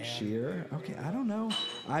on, man. Berkshire. Okay, I don't know.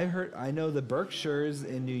 I know the Berkshires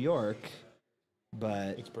in New York,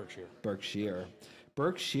 but It's Berkshire. Berkshire.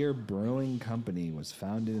 Berkshire Brewing Company was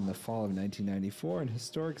founded in the fall of 1994 in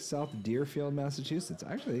historic South Deerfield, Massachusetts.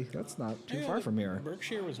 Actually, that's not too Yeah, far like, from here.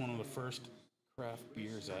 Berkshire was one of the first craft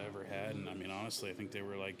beers I ever had, and I mean, honestly, I think they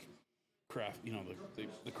were like craft. You know,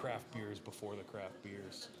 the craft beers before the craft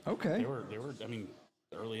beers. Okay, They were. I mean,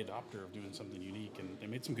 the early adopter of doing something unique, and they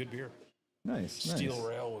made some good beer. nice. Steel nice.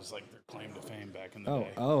 Rail was like their claim to fame back in the Oh,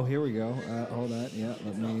 day. oh, here we go. Hold on. Yeah,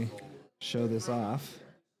 let me show this off.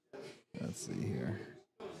 Let's see here.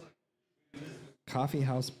 Coffee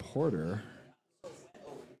House Porter.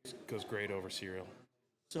 Goes great over cereal.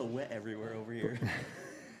 So wet everywhere over here.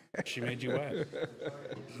 She made you wet.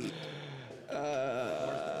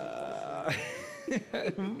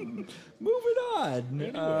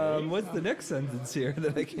 Moving on. What's the next sentence here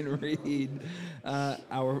that I can read?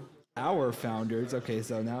 Our founders. Okay,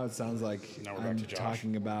 so now it sounds like Now we're back I'm to Josh.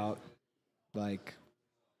 talking about like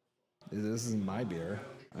this isn't my beer.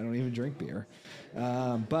 I don't even drink beer.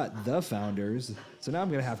 But the founders. So now I'm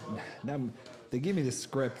gonna have. They give me the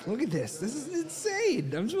script. Look at this. This is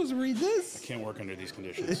insane. I'm supposed to read this. Can't work under these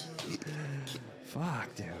conditions.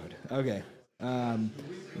 Fuck, dude. Okay.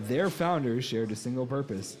 Their founders shared a single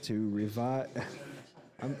purpose to revive.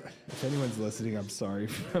 If anyone's listening, I'm sorry.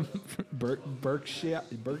 From Berkshire.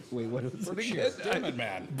 Wait, what was it Berkshire. again? Damn it,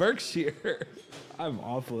 man. Berkshire. I'm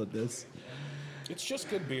awful at this. It's just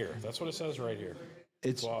good beer. That's what it says right here.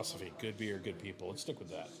 It's Philosophy. Good beer, good people. Let's stick with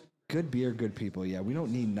that. good beer, good people. Yeah, we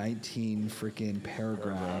don't need 19 freaking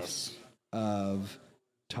paragraphs of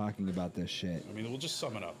talking about this shit. I mean, we'll just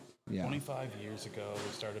sum it up. Yeah. 25 years ago,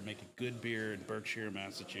 we started making good beer in Berkshire,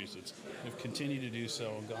 Massachusetts. We've continued to do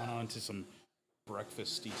so and gone on to some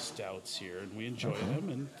breakfasty stouts here, and we enjoy them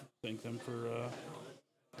and thank them for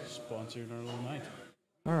sponsoring our little night.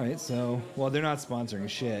 All right, so they're not sponsoring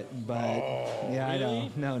shit, but yeah, I know.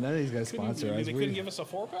 really? No, none of these guys sponsor us. They couldn't give us a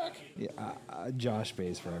 4-pack? Yeah, Josh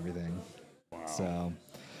pays for everything. Wow. So,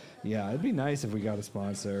 yeah, it'd be nice if we got a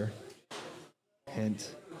sponsor.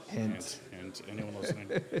 Hint. And anyone listening?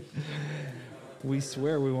 We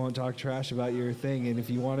swear we won't talk trash about your thing, and if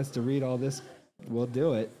you want us to read all this, we'll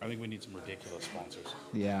do it. I think we need some ridiculous sponsors.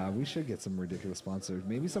 Yeah, we should get some ridiculous sponsors.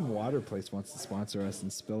 Maybe some water place wants to sponsor us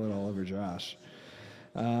and spill it all over Josh.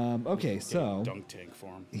 Okay, so Dunk tank for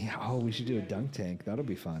them. yeah, we should do a dunk tank. That'll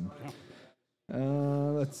be fun.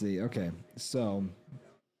 Let's see. Okay, so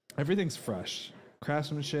everything's fresh,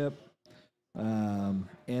 craftsmanship, and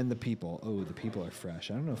the people. Oh, the people are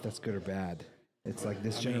fresh. I don't know if that's good or bad. It's like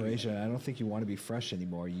this generation. I don't think you want to be fresh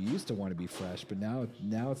anymore. You used to want to be fresh, but now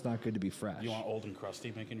it's not good to be fresh. You want old and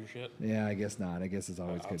crusty making your shit? Yeah, I guess not. I guess it's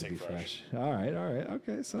always I'll good to be take fresh. All right.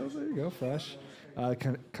 Okay, so there you go, fresh.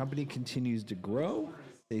 Company continues to grow.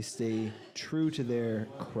 They stay true to their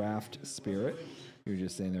craft spirit. You're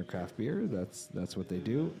just saying they're craft beer. That's what they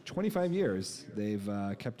do. 25 years. They've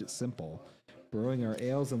kept it simple. Brewing our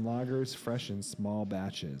ales and lagers fresh in small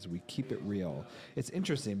batches. We keep it real. It's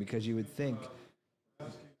interesting because you would think,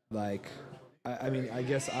 like, I mean, I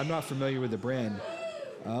guess I'm not familiar with the brand.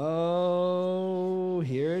 Oh,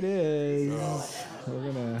 here it is.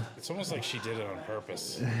 We're gonna. It's almost like she did it on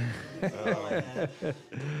purpose.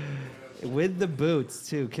 With the boots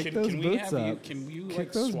too. Kick those boots up. Can you Kick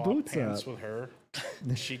like those swap boots pants up. with her?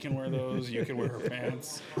 She can wear those. You can wear her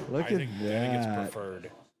pants. Look I at think that. it's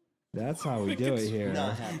preferred. That's how we do it here.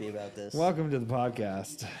 Not happy about this. Welcome to the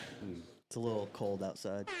podcast. It's a little cold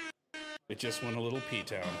outside. It just went a little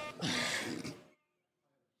P-town. All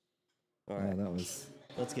Oh, right, that was.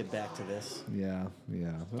 let's get back to this. Yeah.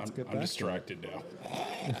 Let's get back I'm distracted now.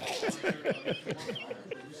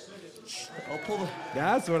 I'll pull the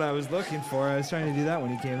That's what I was looking for. I was trying to do that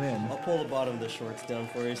when he came in. I'll pull the bottom of the shorts down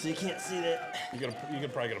for you so you can't see that. You're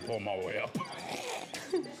probably gonna pull them all the way up.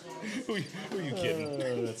 who are you kidding?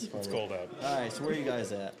 That's funny. It's cold out. All right, so where are you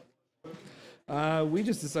guys at? We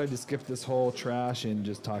just decided to skip this whole trash and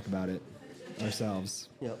just talk about it ourselves.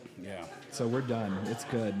 Yep. Yeah. So we're done. It's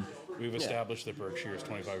good. We've established that Berkshire is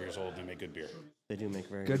 25 years old. They make good beer. They do make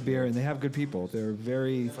very Good beer, and they have good people. They're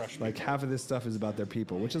very Fresh like people. half of this stuff is about their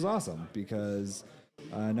people, which is awesome because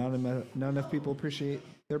not enough people appreciate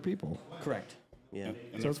their people. Correct. Yeah. And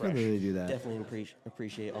So they're it's good that fresh. they do that. Definitely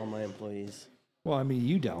appreciate all my employees. Well, I mean,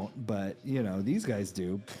 you don't, but you know these guys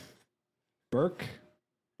do. Berkshire.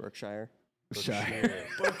 Berkshire.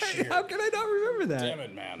 Berkshire. How can I not remember that? Damn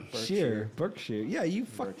it, man. Berkshire. Yeah,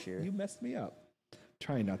 Berkshire. you messed me up.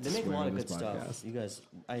 Trying not to They make a swear lot on of this good stuff. podcast. You guys,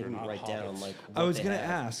 I didn't not write down hobbits. like. I what was they gonna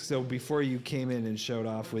have. ask. So before you came in and showed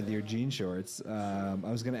off with your jean shorts, I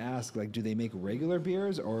was gonna ask, like, do they make regular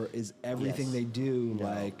beers, or is everything Yes. they do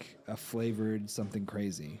like a flavored something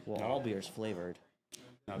crazy, Well, all beer's flavored.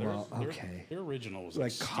 No, Well, their- okay. Their original was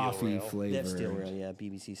like Steel coffee Rail. They flavored? have Steel Rail, yeah,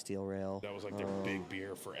 BBC Steel Rail. That was like their big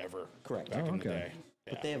beer forever. Correct. Back in the okay. day.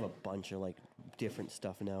 But they have a bunch of like different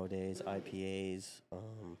stuff nowadays. IPAs,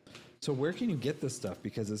 So where can you get this stuff?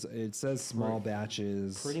 Because it says small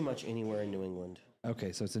batches. pretty much anywhere in New England.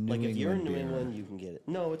 Okay, so it's a New Like England if you're in New beer. England, you can get it.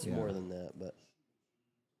 No, it's Yeah. more than that, but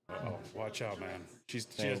Uh-oh. Watch out, man.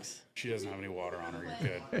 Thanks. She doesn't have any water on her.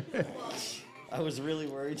 You're good. I was really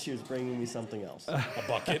worried she was bringing me something else. A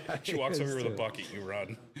bucket. She walks over with a too. bucket. You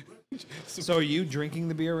run. So are you drinking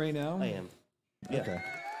the beer right now? I am. Yeah. Okay.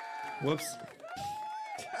 Whoops.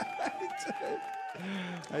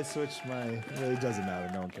 I switched my. Well, it doesn't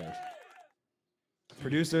matter. No one cares.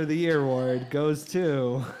 Producer of the Year award goes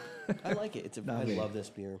to. I like it. I me. love this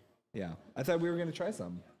beer. Yeah, I thought we were gonna try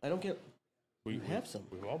some. I don't get. We have some.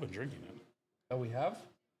 We've all been drinking it. Oh, we have.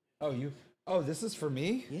 Oh, you. Oh, this is for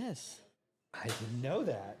me. Yes. I didn't know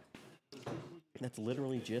that. That's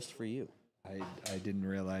literally just for you. I didn't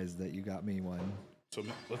realize that you got me one. So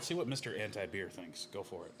let's see what Mr. Anti-Beer thinks. Go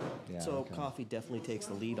for it. Yeah. So okay. coffee definitely takes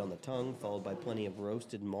the lead on the tongue, followed by plenty of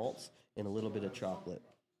roasted malts and a little bit of chocolate.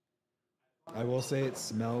 I will say it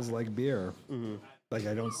smells like beer. Like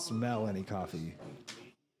I don't smell any coffee.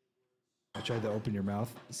 I tried to open your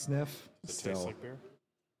mouth sniff. Does it taste like beer?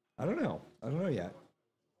 I don't know. I don't know yet.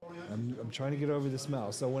 I'm trying to get over the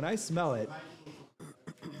smell. So when I smell it,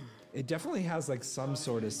 it definitely has like some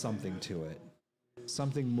sort of something to it.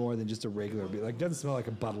 Something more than just a regular beer. Like it doesn't smell like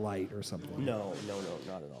a Bud Light or something. No,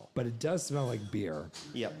 not at all. But it does smell like beer.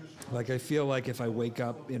 Yep. Like I feel like if I wake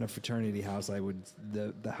up in a fraternity house,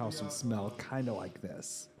 the house would smell kind of like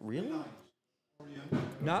this. Really?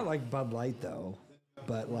 Not like Bud Light though,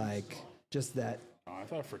 but like just that. Oh, I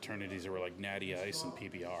thought fraternities were like Natty Ice and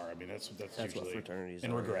PBR. I mean, that's That's usually what fraternities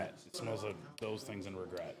in are. regret. It smells like those things in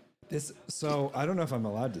regret. This, so I don't know if I'm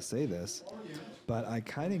allowed to say this, but I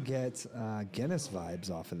kind of get Guinness vibes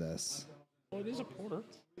off of this. Well, it is a porter.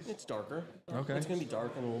 It's darker. Okay. It's going to be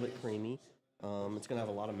dark and a little bit creamy. It's going to have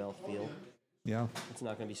a lot of mouthfeel. Yeah. It's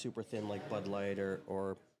not going to be super thin like Bud Light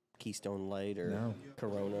or Keystone Light or No.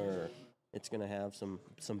 Corona. Or it's going to have some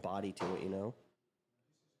body to it, you know?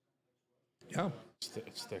 Yeah.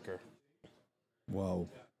 It's thicker. Whoa.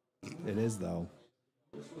 It is though.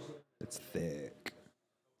 It's thick.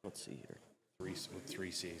 Let's see here. With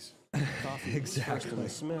three C's. Coffee first in Exactly. the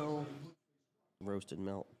smell. Roasted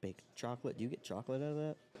melt baked chocolate. Do you get chocolate out of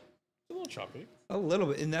that? A little chocolatey. A little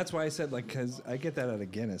bit, and that's why I said like, cause I get that out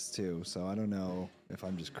of Guinness too. So I don't know if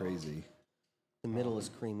I'm just crazy. The middle is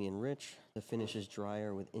creamy and rich. The finish is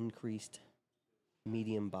drier with increased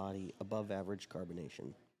medium body, above average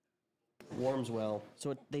carbonation. Warms well,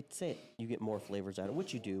 so they say you get more flavors out of it,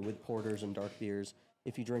 which you do with porters and dark beers.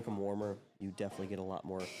 If you drink them warmer, you definitely get a lot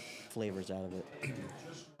more flavors out of it.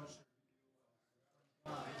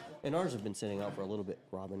 And ours have been sitting out for a little bit,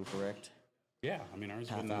 Robin, correct? Yeah, I mean ours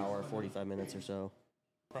Half been hour, 45 minutes or so.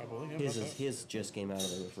 probably. Yeah, His about is that. his just came out of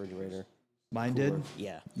the refrigerator. Mine did.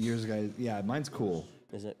 Yeah. Yours, guys. Yeah, mine's cool.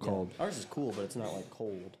 Is it Cold. Yeah. Ours is cool, but it's not like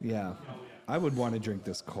cold. Yeah, I would want to drink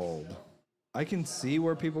this cold. I can see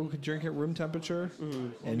where people could drink at room temperature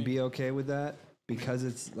and be okay with that because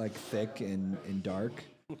it's like thick and dark.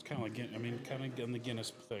 It's kind of like kind of in the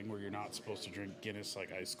Guinness thing where you're not supposed to drink Guinness like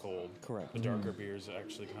ice cold. Correct. The darker beers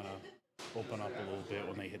actually kind of open up a little bit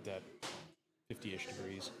when they hit that 50-ish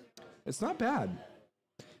degrees. It's not bad.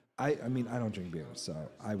 I mean, I don't drink beer, so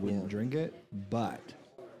I wouldn't Yeah. drink it. But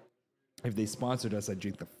if they sponsored us, I'd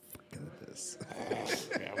drink the fuck out of this.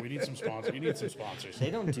 Yeah, we need some sponsors. You need some sponsors.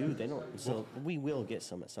 They don't. So we will get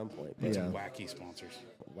some at some point. But Yeah. Some wacky sponsors.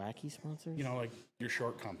 wacky sponsors? You know, like your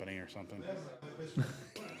short company or something.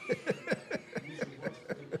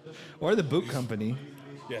 Or the boot company.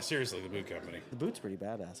 Yeah, seriously, the boot company. The boots pretty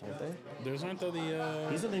badass, aren't they? Those aren't the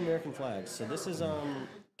These are the American flags. So this is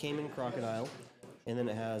Cayman crocodile, and then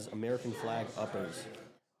it has American flag uppers.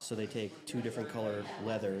 So they take two different colored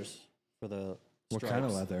leathers for the What stripes. kind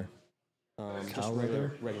of leather? Just Cow regular,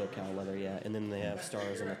 leather? regular cow leather, yeah. And then they have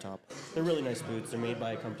stars on the top. They're really nice boots. They're made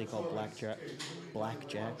by a company called Blackjack.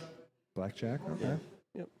 Blackjack? Okay.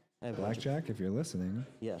 Yep. I have a bunch of- Blackjack, if you're listening.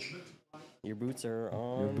 Yes. Your boots are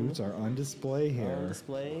on, Your boots are on display on here.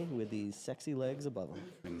 display with these sexy legs above them.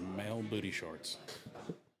 and male booty shorts.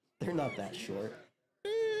 They're not that short.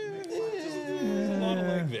 There's a lot of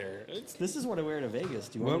leg there. It's This is what I wear to Vegas.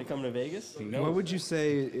 Do you want me to come to Vegas? no. What would you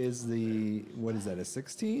say is what is that, a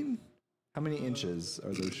 16? How many inches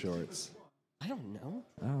are those shorts? I don't know.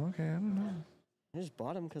 Oh, okay, I don't know. I just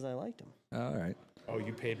bought them because I liked them. All right. Oh,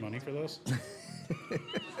 you paid money for those?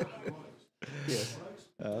 Yes.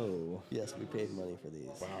 Oh. Yes, we paid money for these.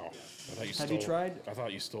 Wow. I thought you Have you tried- I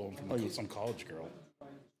thought you stole them from some college girl.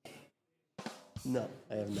 No,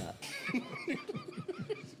 I have not.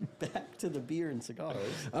 Back to the beer and cigars.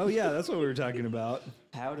 Oh, yeah, that's what we were talking about.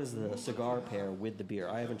 How does the cigar pair with the beer?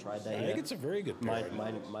 I haven't tried that I yet. think it's a very good mine,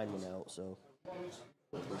 pairing. mine went out, so.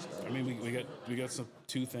 I mean, we got some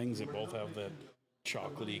two things that both have that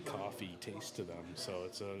chocolatey coffee taste to them, so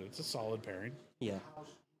it's a solid pairing. Yeah.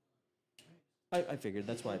 I figured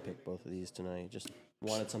that's why I picked both of these tonight. Just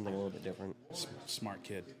wanted something a little bit different. Smart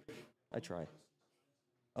kid. I try.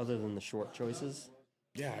 Other than the short choices.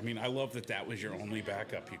 Yeah, I mean, I love that was your only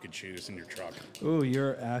backup you could choose in your truck. Ooh,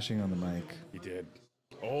 you're ashing on the mic. You did.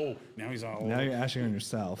 Oh, now he's all. Now you're ashing on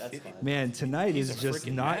yourself. That's fine. Man, tonight He's is a just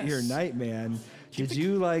freaking not your mess. night, man. Did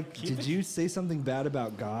you say something bad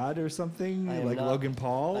about God or something I am like not- Logan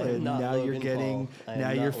Paul, I am and not now you're Logan getting Paul. I am now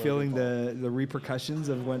not you're Logan feeling Paul. the repercussions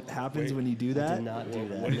of what happens Wait, when you do I that? did not do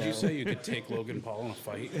that. What did no. you say? You could take Logan Paul in a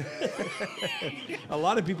fight? A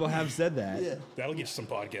lot of people have said that. Yeah. That'll get some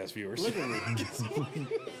podcast viewers.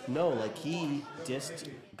 No, like he dissed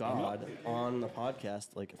God on the podcast,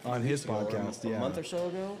 like a few On his weeks ago, or podcast, a yeah. month or so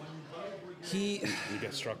ago. He You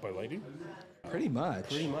got struck by lightning? pretty much.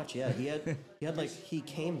 Pretty much, yeah. He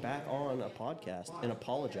came back on a podcast and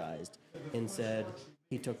apologized and said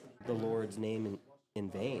he took the Lord's name in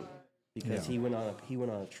vain because Yeah. he went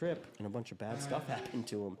on a trip and a bunch of bad stuff happened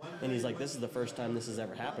to him, and he's like, this is the first time this has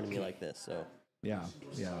ever happened to me like this. So Yeah,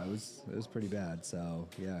 it was pretty bad. So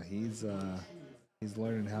yeah, he's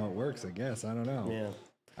learning how it works, I guess. I don't know. yeah,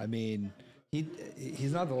 I mean,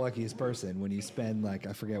 he's not the luckiest person when you spend like,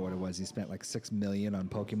 I forget what it was. He spent like $6 million on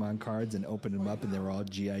Pokemon cards and opened them up and they were all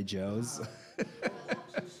GI Joes.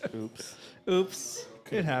 oops. Oops,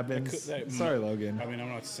 it happens. Sorry, Logan. I mean, I'm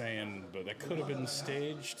not saying, but that could have been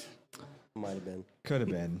staged. Might have been. Could have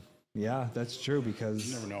been. Yeah, that's true because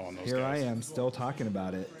You never know on those here I guys. am still talking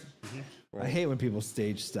about it. I hate when people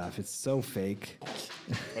stage stuff. It's so fake.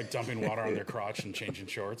 Like dumping water on their crotch and changing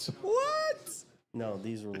shorts. What? No,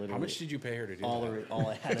 these were literally How much did you pay her to do all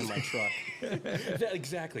I had in my truck. that?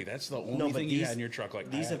 Exactly. That's the only No, but thing you these- had in your truck. Like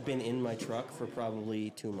These have been in my truck for probably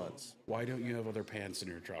 2 months. Why don't you have other pants in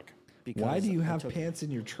your truck? Because Why do you I have took- pants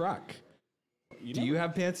in your truck? You Do know, you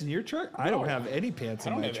have pants in your truck? I don't have any pants I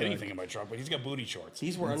in don't my have truck. anything in my truck, but he's got booty shorts.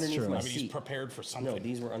 These were That's underneath true. my I mean, he's seat. prepared for something. No,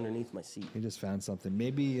 these were underneath my seat. He just found something.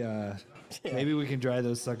 Maybe maybe we can dry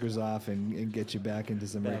those suckers off and get you back into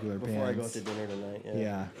some regular Before I go pants. out to dinner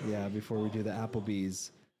tonight. Yeah, before we do the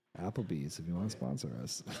Applebee's. Applebee's, if you want to sponsor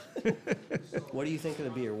us. What do you think of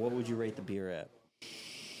the beer? What would you rate the beer at?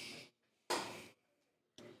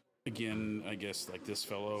 Again, I guess like this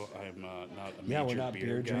fellow, I'm not a major Yeah, we're not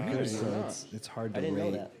beer guy. drinkers, so not. it's hard to I didn't rate.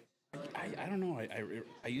 know that. I don't know.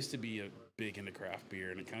 I used to be a big into craft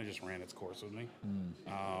beer, and it kind of just ran its course with me.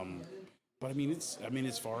 But I mean,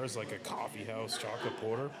 as far as like a coffee house chocolate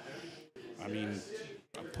porter, I mean,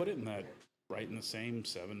 I put it in that right in the same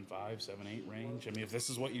 7.5, 7.8 range. I mean, if this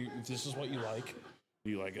is what you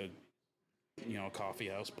like a coffee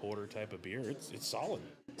house porter type of beer, it's solid.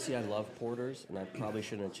 See, I love porters, and I probably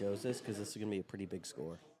shouldn't have chose this because this is going to be a pretty big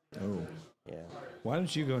score. Oh. Yeah. Why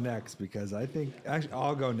don't you go next? Because I think actually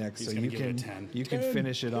I'll go next, He's so gonna you give it a can 10. you can 10,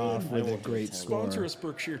 finish it off with a won't do great 10. score. Sponsor us,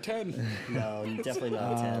 Berkshire 10. No, definitely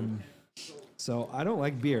not 10. So I don't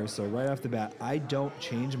like beer. So right off the bat, I don't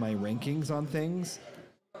change my rankings on things.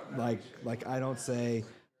 Like I don't say,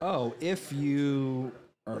 oh, if you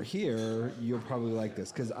are here, you'll probably like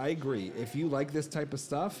this. Because I agree, if you like this type of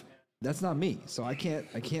stuff, that's not me. So I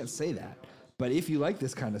can't say that. But if you like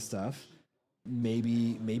this kind of stuff,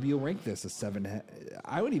 maybe you'll rank this a 7.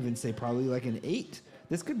 I would even say probably like an 8.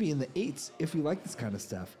 This could be in the 8s if you like this kind of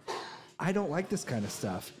stuff. I don't like this kind of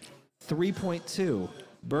stuff. 3.2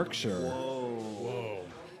 Berkshire. Whoa,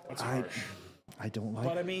 that's harsh. I don't like.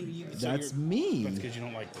 But I mean, that's me. That's because you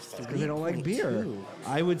don't like this stuff. Because I don't like beer. 3.2.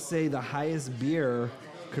 I would say the highest beer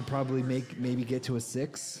could probably maybe get to a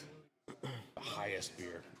 6, The highest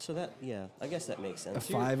beer. So that, yeah, I guess that makes sense. a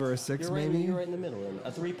 5 or a 6 You're right, maybe. you're right in the middle. And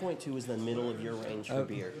a 3.2 is the middle of your range for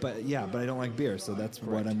beer. But I don't like beer, so that's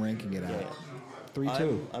what I'm ranking it at. Yeah.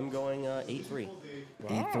 3.2, I'm going 8.3.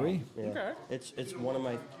 8.3. Yeah. Okay. It's one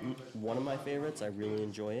of my favorites. I really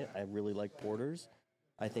enjoy it. I really like porters.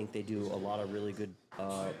 I think they do a lot of really good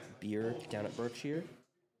beer down at Berkshire,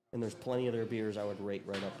 and there's plenty of their beers I would rate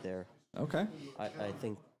right up there. Okay, I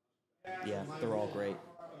think, yeah, they're all great.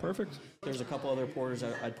 perfect. There's a couple other porters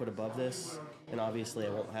I'd put above this, and obviously I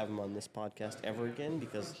won't have them on this podcast ever again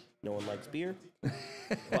because no one likes beer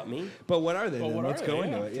but me. But what are they? Then? what Let's are go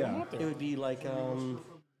they? into Yeah, it. throw 'em Yeah. out there. It would be like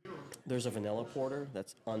there's a vanilla porter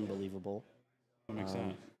that's unbelievable. What makes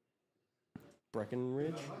that?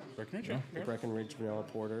 Breckenridge. Breckenridge, The yeah. Breckenridge Vanilla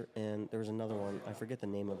Porter, and there was another one. I forget the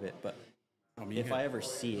name of it, but I mean, if I ever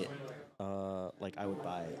see it, like I would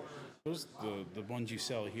buy it. those the ones you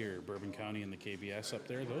sell here, Bourbon County and the KBS up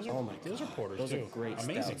there, those are Oh my those are porters Those too. are great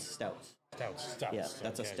Amazing stouts. stouts. Yeah,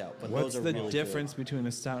 that's a okay. stout. But What's those are the really difference between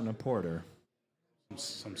a stout and a porter?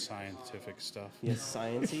 Some scientific stuff. Good. Yes,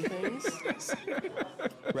 sciencey things.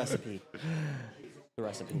 Recipe. The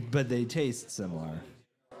recipe. But they taste similar.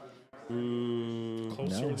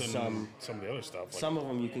 Closer No. than some of the other stuff. Like, Some of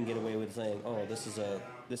them you can get away with saying, "Oh,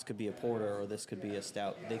 this could be a porter or this could be a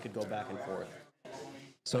stout." They could go back and forth.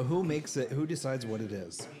 So who makes it? Who decides what it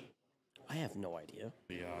is? I have no idea.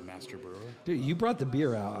 the master brewer. Dude, you brought the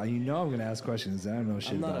beer out. You know I'm gonna ask questions. I don't know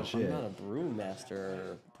shit about I'm shit. not a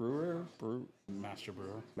master brewer. Master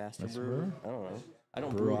brewer. Master brewer. I don't know. I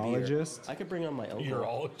don't brew beer. Brewerologist? I could bring on my uncle.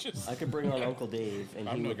 Beerologist. I could bring on Uncle Dave, and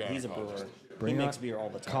I'm no he's a brewer. gynecologist. Bring he makes on- beer all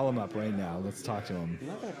the time. Call him up right now. Let's talk to him. I'm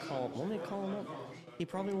not gonna call. Let me call him up. He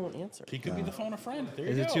probably won't answer. He could be the phone a friend. There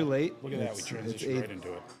you Is go. it too late? Look at that. We It's transitioned right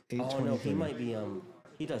into it. Oh no, he 8:23. might be.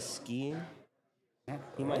 He does skiing.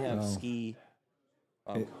 He might have ski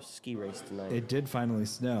race tonight. It did finally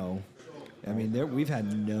snow. I mean, we've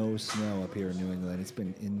had no snow up here in New England. It's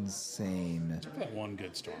been insane. That one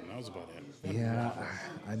good storm. That was about it. Yeah,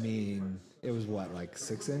 I mean, it was what, like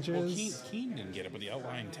 6 Well, inches? Keene didn't get it, but the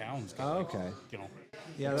outlying towns got, Oh, okay. you know,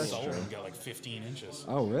 Yeah, that's Sullivan true. got like 15 inches.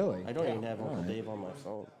 Oh, really? I don't even have Uncle Alright. Dave on my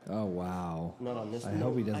phone. Oh, wow. Not on this. I no,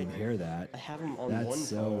 hope he doesn't hear that. I have him on That's one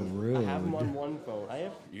so phone. rude. I have him on one phone. I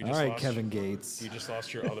have. You All just right, lost- Kevin Gates. You just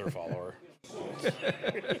lost your other follower.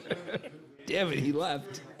 Damn it, he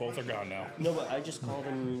left. Both are gone now. No, but I just called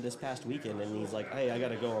him this past weekend, and he's like, "Hey, I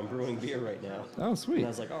gotta go. I'm brewing beer right now." Oh, sweet. And I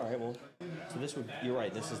was like, "All right, well." So you're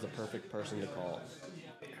right. This is the perfect person to call.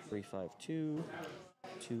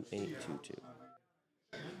 352-2822.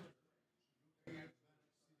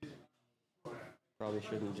 Probably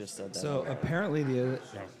shouldn't have just said that. So apparently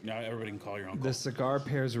Now everybody can call your uncle. the cigar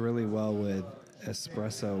pairs really well with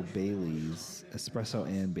espresso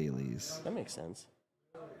and Baileys. That makes sense.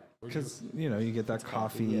 Because, you get that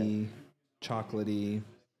coffee, chocolatey.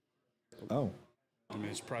 Oh, I mean,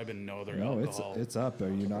 there's probably been no other no, alcohol. it's up.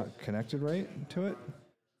 Are you not connected right to it?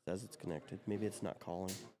 Says it's connected. Maybe it's not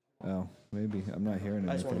calling. Oh, maybe. I'm not hearing anything.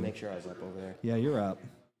 I just want to make sure I was up over there. Yeah, you're up.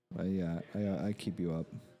 I keep you up.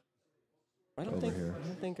 I don't Over think. here. I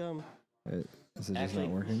don't think. Is it just Actually,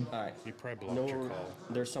 not working? all right. You probably blocked your call.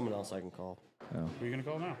 There's someone else I can call. Who are you going to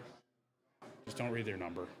call now? Just don't read their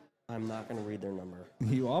number. I'm not going to read their number.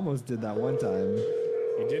 You almost did that one time.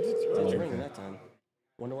 You did it It was ringing that time.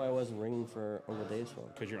 Wonder why I wasn't ringing for Uncle Dave's phone.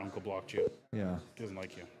 because your uncle blocked you. Yeah, He doesn't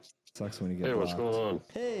like you. sucks when you get Hey, what's blocked. going on?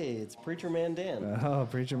 Hey, it's Preacher Man Dan. Oh,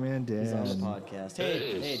 Preacher Man Dan. He's on the podcast.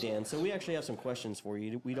 Hey, Dan. So we actually have some questions for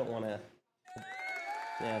you. We don't want to.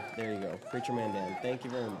 Yeah, there you go, Preacher Man Dan. Thank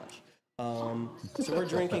you very much. So we're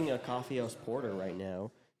drinking a coffee house porter right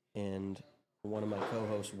now, and one of my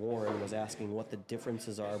co-hosts, Warren, was asking what the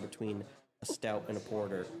differences are between a stout and a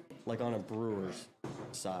porter, like on a brewer's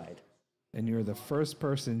side. And you're the first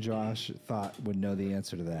person Josh thought would know the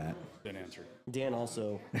answer to that. Didn't answer. Dan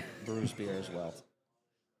also brews beer as well.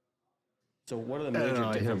 So what are the major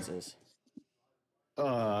I have- differences?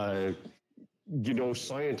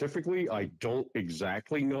 Scientifically, I don't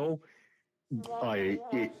exactly know.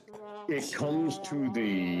 It comes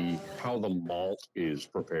to how the malt is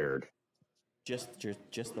prepared, Just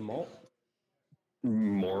the malt?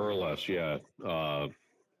 more or less. Yeah.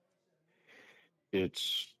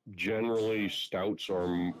 It's generally stouts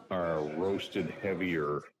are roasted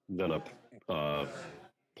heavier than a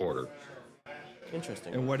porter.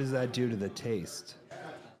 Interesting. And what does that do to the taste?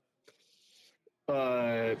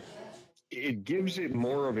 It gives it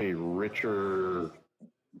more of a richer,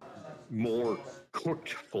 more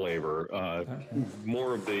cooked flavor,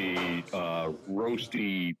 more of the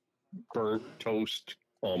roasty, burnt toast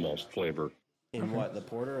almost flavor. In what, the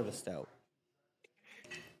porter or the stout?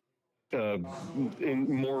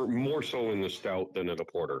 More so in the stout than in a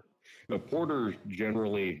porter. Porters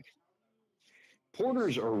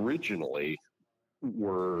originally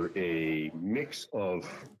were a mix of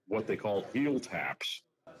what they called heel taps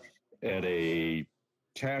at a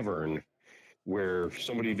tavern, where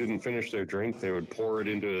somebody didn't finish their drink, they would pour it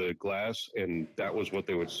into a glass, and that was what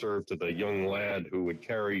they would serve to the young lad who would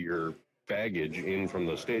carry your baggage in from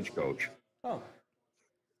the stagecoach. Oh,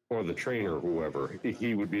 Or the trainer, whoever.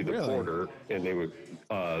 He would be the Really? porter, and they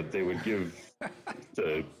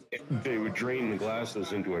would drain the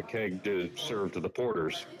glasses into a keg to serve to the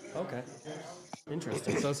porters. okay.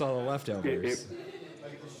 Interesting. So that's all the leftovers.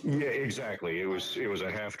 Yeah, exactly. It was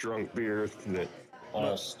a half-drunk beer that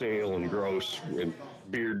all stale and gross, and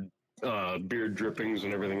beard drippings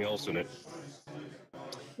and everything else in it.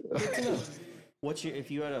 Good to know. If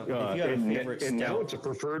you had a favorite and now stout, it's a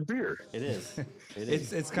preferred beer. it is. It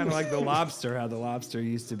is. It's kind of like the lobster, how the lobster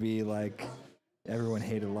used to be like, everyone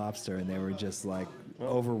hated lobster and they were just like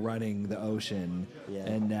overrunning the ocean. Yeah.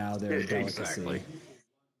 And now they're a delicacy.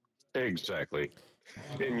 Exactly.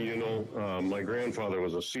 And my grandfather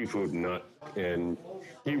was a seafood nut, and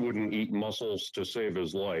he wouldn't eat mussels to save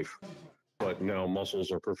his life. But now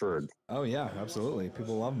mussels are preferred. Oh yeah, absolutely.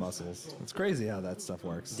 People love mussels. It's crazy how that stuff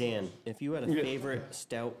works. Dan, if you had a Yeah. favorite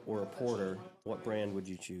stout or a porter, what brand would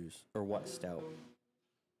you choose? Or what stout?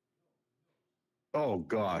 Oh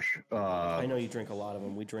gosh, I know you drink a lot of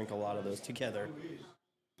them. We drink a lot of those together.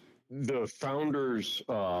 the founders.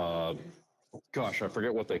 Gosh, I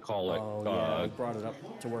forget what they call it. Oh, yeah. We brought it up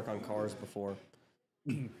to work on cars before.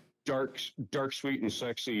 Dark, sweet, and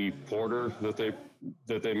sexy porter that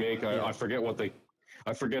they make. I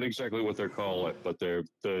forget exactly what they call it, but the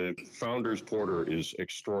founders porter is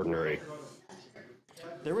extraordinary.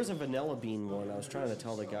 There was a vanilla bean one. I was trying to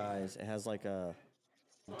tell the guys. It has like a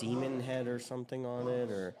demon head or something on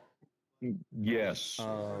it, or Yes.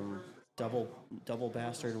 double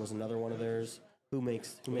bastard was another one of theirs. Who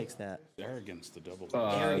makes that? Arrogance, the double.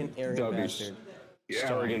 Arrogant Douglas. bastard.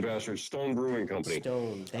 Arrogant bastard. Stone Brewing Company.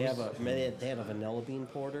 Stone. They had a vanilla bean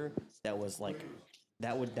porter that was like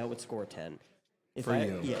that would score 10. If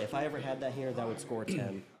I ever had that here, that would score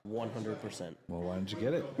 10, 100%. Well, why don't you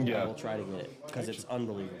get it? I Yeah. will try to get it because it's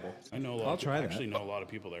unbelievable. I know. I'll try that. Actually, know a lot of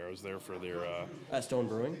people there. I was there for their. At Stone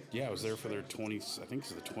Brewing? Yeah, I was there for their 20. I think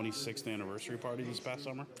it's the 26th anniversary party this past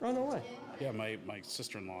summer. Oh, no way. Yeah, my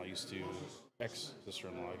sister-in-law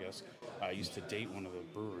ex-sister-in-law, I guess, used to date one of the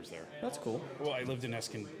brewers there. That's cool. Well, I lived in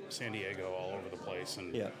San Diego, all over the place,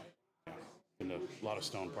 and Yeah. been to a lot of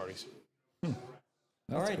stone parties.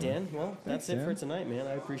 All right, cool. Dan. Well, that's it Dan. for tonight, man.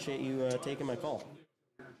 I appreciate you taking my call.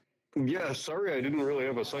 Yeah, sorry, I didn't really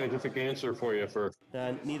have a scientific answer for you for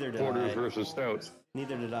Neither did porters I. versus stouts.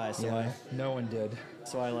 Neither did I. So Yeah, no one did.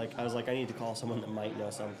 I was like, I need to call someone that might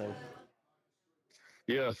know something.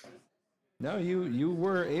 Yeah. No, you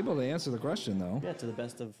were able to answer the question though. Yeah, to the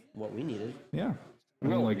best of what we needed. Yeah.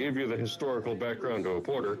 Well, I gave you the historical background to a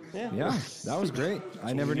porter. Yeah. Yeah, that was great.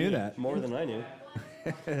 I never knew that. More than I knew.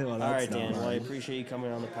 Well, All that's right, not Dan. Well, I hard. appreciate you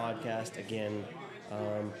coming on the podcast again,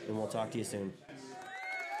 and we'll talk to you soon.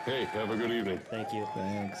 Hey, have a good evening. Thank you.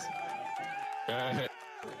 Thanks. Uh,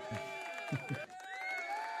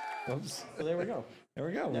 Oops. So there we go. There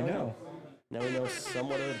we go. We Now we know. Now we know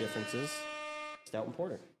somewhat of the differences. Stout and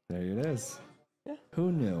porter. There it is. Yeah.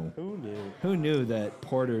 Who knew? Who knew? Who knew that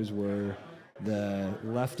porters were the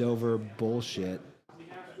leftover bullshit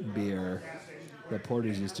beer that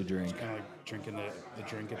porters used to drink? Kind of like drinking the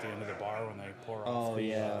drink at the end of the bar when they pour Oh off the.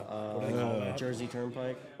 yeah. What do they call that? Jersey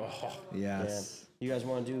Turnpike. Oh, Yes. Yeah. You guys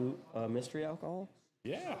want to do mystery alcohol?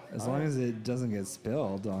 yeah. As long as it doesn't get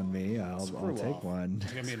spilled on me, I'll Screw take off. one.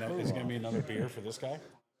 Is gonna be another beer for this guy.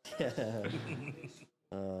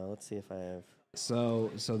 Let's see if I have.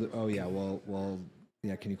 Oh yeah, well,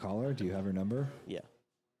 yeah. Can you call her? Do you have her number? Yeah,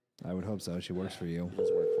 I would hope so. She works for you. it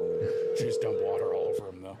does work for me. She just dumped water all over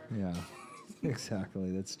him though. Yeah,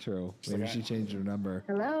 exactly. That's true. Maybe like she changed her number.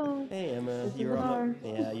 Hello. Hey Emma, you're on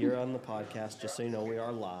you're on the podcast. Just so you know, we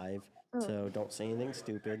are live, so don't say anything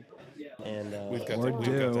stupid. And We've got Or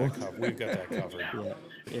that. We've got that covered. yeah,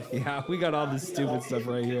 if Yeah, we got all this stupid stuff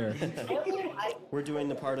right here. we're doing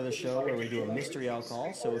the part of the show where we do a mystery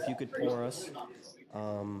alcohol, so if you could pour us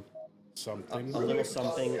Something. a little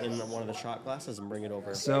something in one of the shot glasses and bring it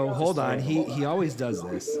over. So hold on. He always does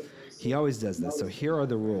this. He always does this. So here are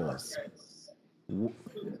the rules.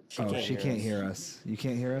 She can't hear us. You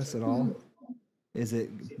can't hear us at all? Is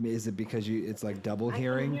it because it's like double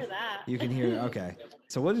hearing? hear that. You can hear. Okay.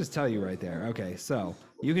 So we'll just tell you right there. Okay. So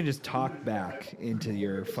you can just talk back into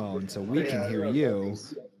your phone so we can hear you,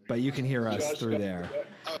 but you can hear us through there.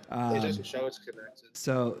 It doesn't show it's connected.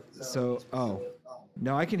 Oh.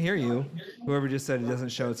 No, I can hear you. Whoever just said it doesn't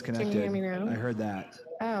show it's connected. hear me now? I heard that.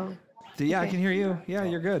 Oh. So, yeah, I can hear you. Yeah,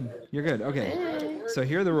 you're good. You're good. Okay. So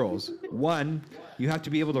here are the rules. 1, you have to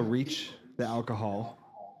be able to reach the alcohol.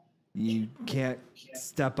 You can't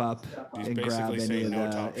step up He's and grab basically any saying of no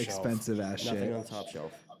the top shelf. expensive ass Nothing shit. on the top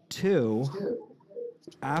shelf. 2,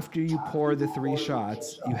 after you pour the 3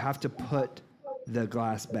 shots, you have to put the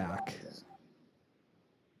glass back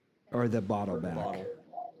or the bottle back.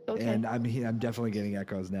 Okay. And I'm definitely getting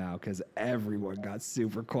echoes now because everyone got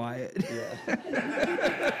super quiet.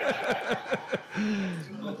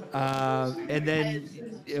 And then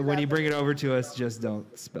when you bring it over to us, just don't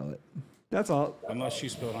spill it. That's all. Unless you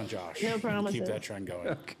spill it on Josh. No promises. Keep that trend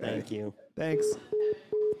going. Thank you. Thanks.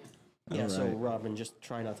 Yeah, so Alright. Robin, just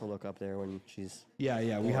try not to look up there when she's.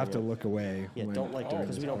 Yeah, we have to look away. Yeah, when- don't during because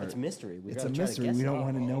this we don't. part. It's a mystery. We It's gotta a try to mystery. guess We it. don't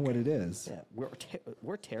want to know what it is. Yeah,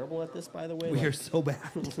 we're terrible at this, by the way. We are Like, so bad.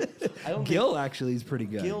 I don't Gil actually is pretty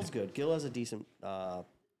good. Gil's good. Gil has a decent. What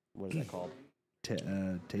is that called?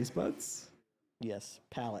 Taste buds? Yes,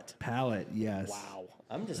 palate. Palate, yes. Wow.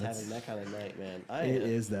 I'm just having that kind of night, man. It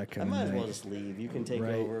is that kind of I might as well night. just leave. You can take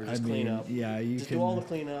Right. over, I just clean mean, up. yeah, you just can do all the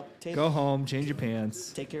cleanup. Go home, change your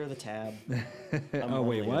pants. Take care of the tab. Oh,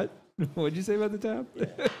 wait, lovely. what? What'd you say about the tab?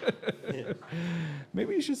 Yeah.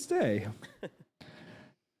 Maybe you should stay.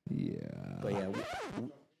 Yeah. But yeah.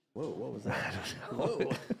 Whoa, what was that?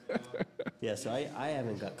 Whoa. Yeah, so I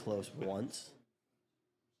haven't got close once.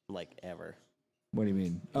 Like ever. What do you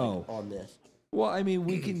mean? Oh. On this. Well, I mean,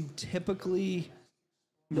 we can typically.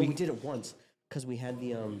 No, we did it once. Because we had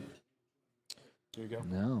the There you go. what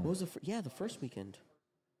No. was the first weekend.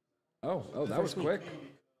 Oh, that was quick.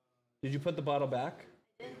 Did you put the bottle back?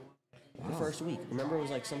 The first week. Remember it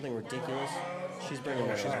was like something ridiculous? She's bringing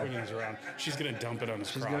it She's around. bringing his around. She's gonna dump it on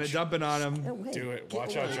his She's crotch. gonna dump it on him. Get away. Do it. Get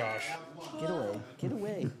Watch away. out, Josh. Get away. Get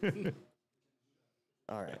away.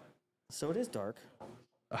 All right. So it is dark.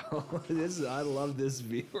 Oh, I love this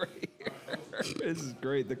view right here. This is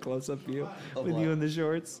great. The close-up view Of with what? you in the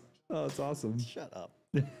shorts. Oh, it's awesome. Shut up.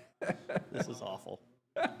 This is awful.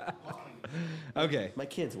 Okay. My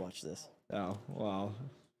kids watch this. Oh, well.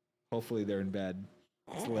 Hopefully they're in bed.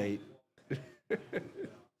 It's late.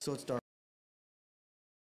 So it's dark.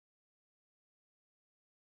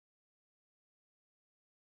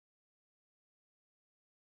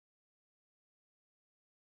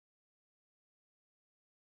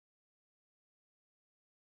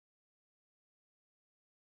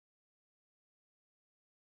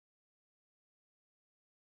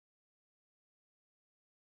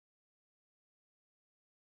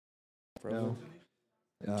 No.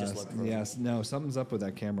 Just look frozen. Yes. No, something's up with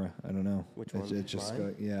that camera. I don't know. Which It- one? It just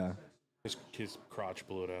Mine? yeah. His crotch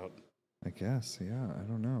blew it out. I guess. Yeah. I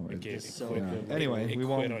don't know. It gave- just- it quit. yeah. Anyway, It we quit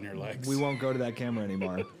won't on your legs. We won't go to that camera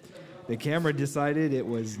anymore. The camera decided it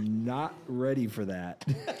was not ready for that.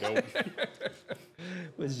 Nope.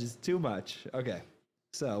 It was just too much. Okay.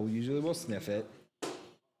 So usually we'll sniff it.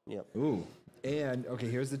 Yep. Ooh. And okay,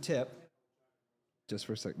 here's the tip. Just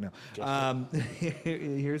for a sec. No.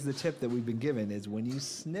 Here's the tip that we've been given is when you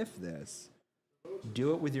sniff this,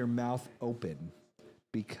 do it with your mouth open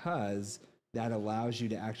because that allows you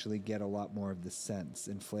to actually get a lot more of the scents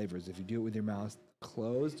and flavors. If you do it with your mouth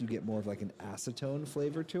closed, you get more of like an acetone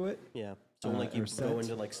flavor to it. Yeah. So when, like you or go scent.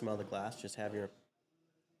 into like smell the glass, just have your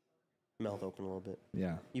mouth open a little bit.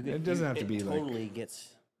 Yeah. You It doesn't have to be like totally gets.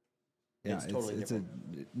 yeah, it's totally it's a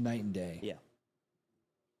night and day. Yeah.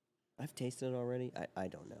 I've tasted it already. I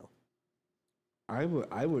don't know.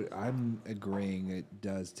 I'm agreeing it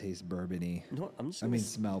does taste bourbony. You know what? I'm just. I Gonna mean, s-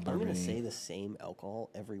 smell I'm gonna bourbony. say the same alcohol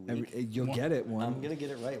every week. You'll get it one. I'm gonna get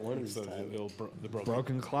it right one of these So times. the broken.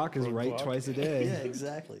 Broken clock is Broken right clock. twice a day. Yeah,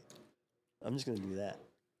 exactly. I'm just gonna do that.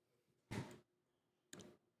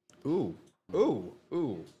 Ooh, ooh,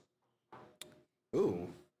 ooh, ooh.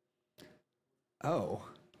 Oh,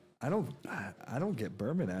 I don't get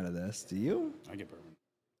bourbon out of this. Do you? I get bourbon.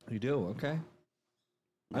 You do? Okay.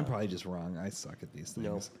 I'm probably just wrong. I suck at these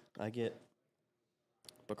No, things. I get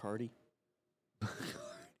Bacardi.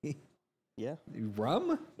 Yeah.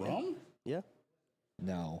 Rum? Rum? Yeah.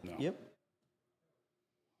 No. No. Yep.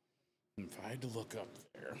 If I had to look up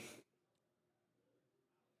there,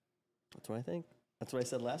 That's what I think. That's what I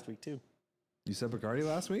said last week too. You said Bacardi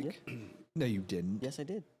last week? No, you didn't. Yes, I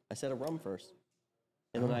did. I said a rum first,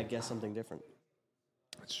 and then I guessed something different.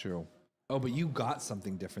 That's true. Oh, but you got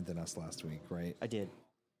something different than us last week, right? I did.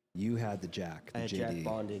 You had the Jack, the I had JD. Jack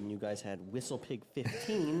Bonded, and you guys had Whistle Pig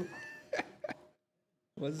 15.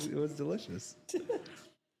 It was delicious. It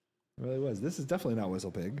really was. This is definitely not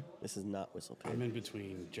Whistle Pig. This is not Whistle Pig. I'm in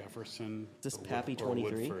between Jefferson. Is this or Pappy or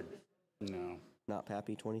 23? Woodford. No. Not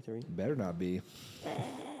Pappy 23. Better not be.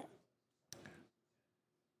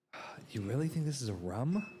 You really think this is a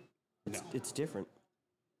rum? It's different.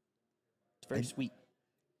 It's very sweet,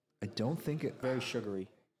 I don't think it. very sugary.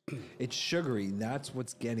 It's sugary. That's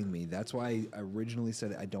what's getting me. That's why I originally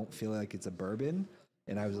said I don't feel like it's a bourbon,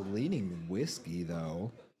 and I was leaning whiskey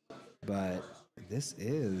though. But this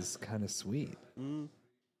is kind of sweet. Maybe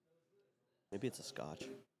it's a Scotch.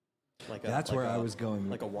 That's where I was going.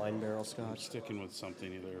 Like a wine barrel I'm Scotch. sticking with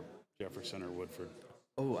something either Jefferson or Woodford.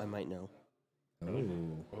 Oh, I might know. Oh,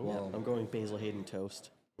 Yeah, well, I'm going Basil Hayden Toast.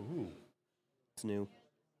 Ooh. It's new.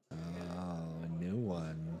 oh, a new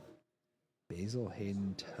one. Basil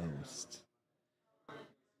Hayden Toast.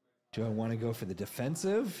 Do I want to go for the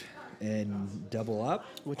defensive and double up?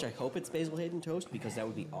 Which I hope it's Basil Hayden Toast because that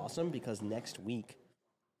would be awesome because next week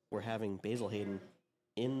we're having Basil Hayden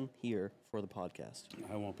in here for the podcast.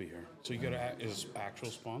 I won't be here. So you got to is actual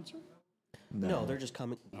sponsor? No, they're just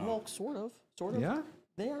coming. Well, sort of. Sort of. Yeah?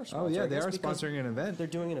 They are sponsoring Oh, yeah, they us are because sponsoring an event. They're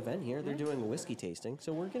doing an event here. They're doing a whiskey tasting.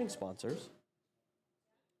 So we're getting sponsors.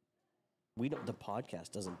 We don't. The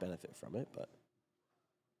podcast doesn't benefit from it, but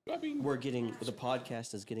I mean, we're getting the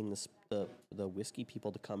podcast is getting the whiskey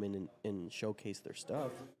people to come in and showcase their stuff.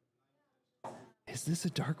 Is this a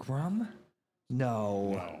dark rum?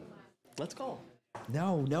 No. no. Let's go.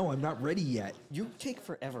 No, I'm not ready yet. You take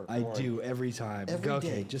forever. I Warren. do every time. Every Okay,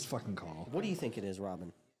 day. just fucking call. What do you think it is,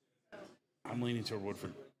 Robin? I'm leaning toward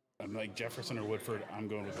Woodford. I'm like Jefferson or Woodford. I'm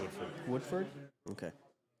going with Woodford. Woodford? Okay.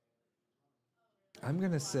 I'm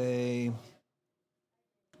gonna say.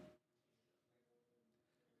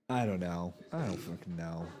 I don't know. I don't fucking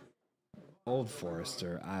know. Old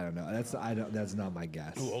Forester. I don't know. That's not my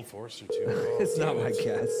guess. Ooh, Old Forester too. Oh, It's not damn my it.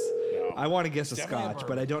 guess. No. I want to guess a Definitely a scotch, but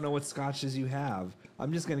bourbon. I don't know what scotches you have.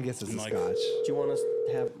 I'm just gonna guess it's a Like- scotch. Do you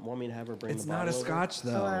want me to have her bring It's the not a bottle over? scotch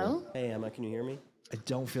though. Hello? Hey, Emma, can you hear me? I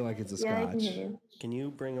don't feel like it's a Yeah, I scotch. can hear you. Can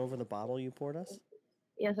you bring over the bottle you poured us?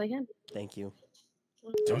 Yes, I can. Thank you.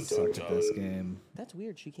 I Dun, suck dun, at this dun. game. That's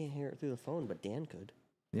weird. She can't hear it through the phone, but Dan could.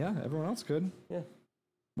 Yeah, everyone else could. Yeah.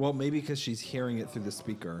 Well, maybe because she's hearing it through the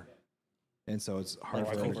speaker, and so it's hard Oh,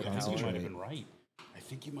 I for her think to you might have concentrate. been right. I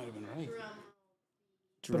think you might have been right.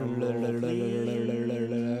 Drum roll,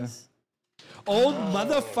 please. Old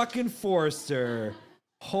motherfucking Forester.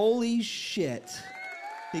 Holy shit.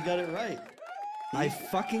 He got it right. I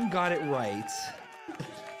fucking got it right.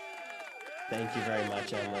 Thank you very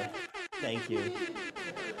much, Emma. Thank you.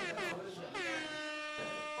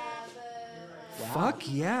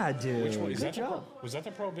 Fuck yeah, dude. Which one? Is that job. was that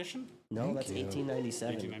the Prohibition? No, that's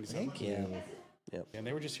 1897. 1897. Thank Yeah. you. Yep. And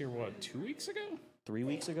they were just here, what, 2 weeks ago? 3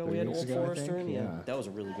 weeks ago, 3 we had weeks Old ago, I Forester, think, and yeah, yeah. that was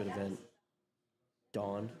a really good event.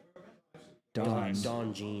 Dawn. Don.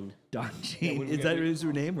 Don Jean. Don Jean. we Is got- that we- his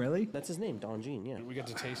name, really? That's his name, Don Jean, yeah. We got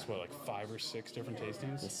to taste, what, like 5 or 6 different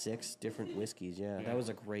tastings? The 6 different whiskeys, yeah. That was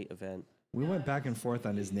a great event. We went back and forth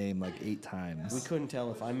on his name like 8 times. We couldn't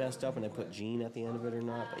tell if I messed up and I put Jean at the end of it or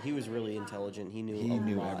not, but he was really intelligent. He knew He a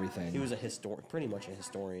knew lot. everything. He was a pretty much a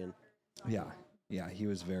historian. Yeah. Yeah, he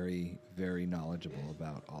was very, very knowledgeable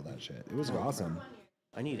about all that shit. It was awesome.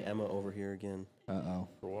 I need Emma over here again. Uh-oh.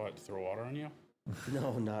 For what? Throw water on you?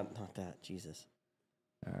 No, not that. Jesus.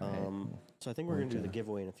 All right. So I think we're going to do the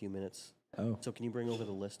giveaway in a few minutes. Oh. So can you bring over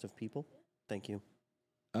the list of people? Thank you.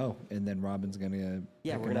 Oh, and then Robin's going to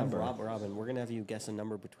Yeah, pick we're a going to have number. Robin. We're going to have you guess a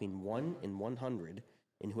number between 1 and 100,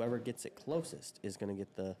 and whoever gets it closest is going to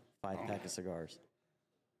get the 5-pack of cigars.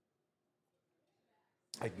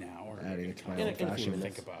 Like now? Or Adding it to my In a old few fashioned.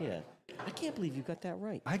 minutes. Think about yeah. it. I can't believe you got that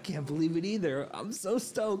right. I can't believe it either. I'm so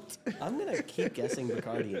stoked. I'm going to keep guessing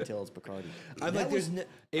Bacardi until it's Bacardi. I'm That like, there's no,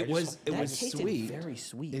 it was that tasted sweet. very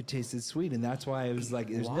sweet. It tasted sweet, and that's why I was like,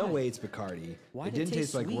 "There's no Why? way it's Bacardi." Why it did it didn't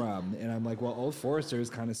taste taste like sweet? rum, and I'm like, "Well, Old Forester is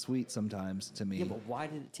kind of sweet sometimes to me." Yeah, but why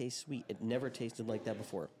did it taste sweet? It never tasted like that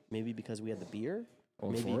before. Maybe because we had the beer?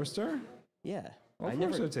 Old Maybe, Forester? Yeah. Old I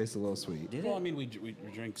Forester never tastes a little sweet. did Well, I it. mean, we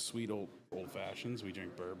drink sweet old fashions. We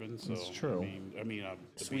drink bourbon. So That's true. I mean,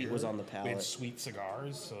 the Sweet beer. was on the We palate. had sweet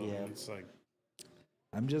cigars. So Yeah. it's like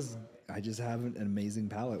I just have an amazing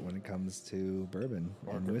palate when it comes to bourbon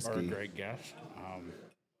our, and our whiskey, great guest.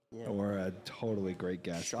 Yeah. or a totally great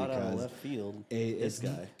guess Shot out of because left field. it's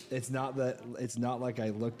this guy. it's not like I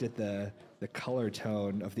looked at the color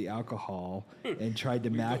tone of the alcohol and tried to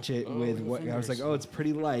match it with what I was like. Oh, it's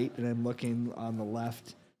pretty light, and I'm looking on the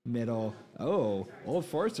left middle. Oh, Old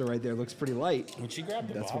Forester right there looks pretty light. When she grabbed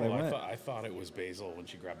the That's what bottle, I went. I thought it was basil when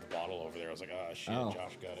she grabbed the bottle over there. I was like, oh, shit, Oh.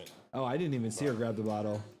 Josh got it. Oh, I didn't even see her grab the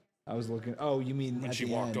bottle. I was looking. Oh, you mean When at she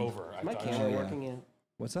the walked end. over, I Is my thought, camera yeah. working yet?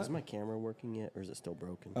 What's that? Is my camera working yet, or is it still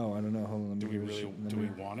broken? Oh, I don't know. Hold on. Let me do we give it a really, sh- let do me-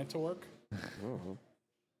 we want it to work? I don't know.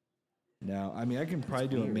 No, I mean I can probably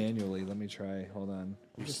do it weird. manually. Let me try. Hold on.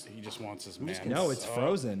 He just wants his just man. No, it's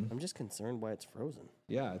frozen. I'm just concerned why it's frozen.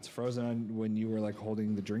 Yeah, it's frozen on when you were like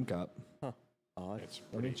holding the drink up. Huh. Odd. It's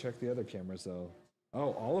Let me pretty. check the other cameras though.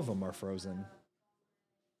 Oh, all of them are frozen.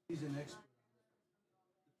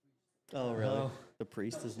 Oh, really? Oh. The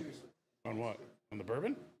priest is. On what? On the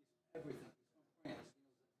bourbon?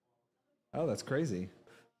 Oh, that's crazy.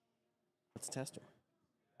 Let's test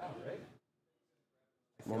her.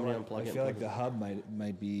 Want me to unplug I it? feel and like plug the it hub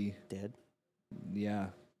might be. dead. Yeah.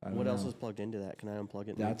 I don't What else know. is plugged into that? Can I unplug it?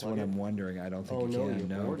 And That's unplug what it? I'm wondering. I don't think Oh, you no, can. your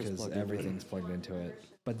No, board is because plugged into it. everything's plugged into it.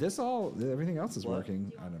 But everything else is What?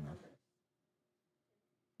 working. I don't know.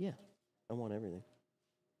 Yeah, I want everything.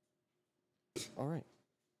 All right.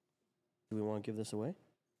 Do we want to give this away?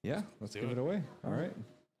 Yeah, let's Do give it. it away. All right.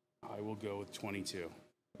 I will go with 22.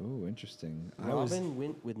 Ooh, interesting. Robin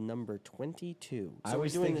went with number 22. I So we're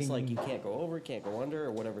was doing this like you thinking- can't go over, can't go under,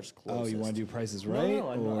 or whatever's Oh, closest. you want to do prices No,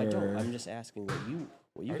 right? no, I don't. or- I'm just asking what you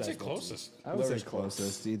I would guys say want to do. closest. I would say whoever's close.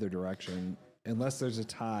 closest either direction, unless there's a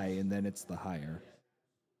tie and then it's the higher.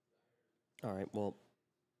 All right. Well,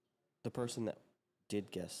 the person that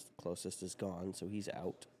did guess closest is gone, so he's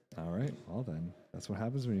out. All right. Well, then. That's what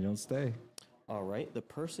happens when you don't stay. All right. The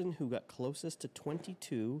person who got closest to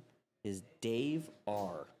 22 is Dave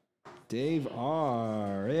R. Dave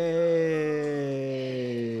R. Hey.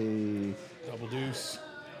 Double deuce.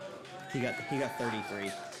 He got 33.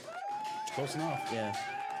 It's close enough. Yeah.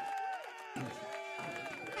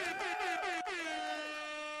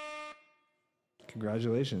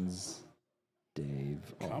 Congratulations, Dave.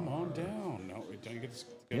 Come on down. No, we don't get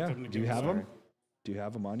Yeah. them to Do you give us have our- them? Do you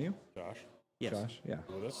have them on you? Josh. Yes. Josh? Yeah.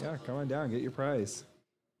 With us? Yeah, come on down. Get your prize.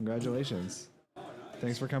 Congratulations.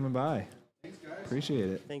 Thanks for coming by. Appreciate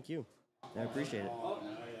it. Thank you. I appreciate it.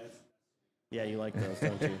 Yeah, you like those,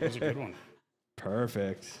 don't you? That was a good one.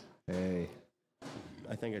 Perfect. Hey.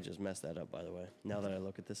 I think I just messed that up, by the way. Now that I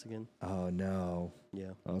look at this again. Oh, no.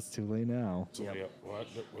 Yeah. Oh, it's too late now. Somebody what?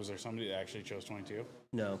 Was there somebody that actually chose 22?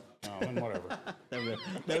 No. No, then whatever. That would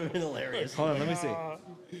have been hilarious. Hold on, let me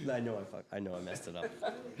see. I know I messed it up.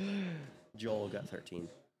 Joel got 13,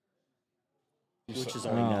 which is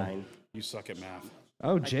only Oh. 9. You suck at math.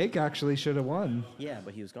 Oh, Jake actually should have won, Yeah,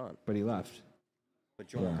 but he was gone. but he left. But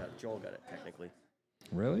Joel Yeah. got it technically.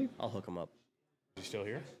 Really? I'll hook him up. Is he still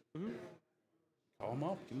here? Mm-hmm. Call him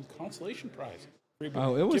up. Give him a consolation prize.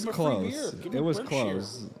 Oh, it was Give him a free beer. close. Give him It a was Berkshire.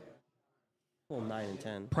 close. Well, 9 and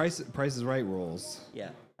 10. Price is Right rules.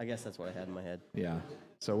 Yeah, I guess that's what I had in my head. Yeah.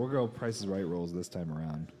 So we'll go Price is Right rules this time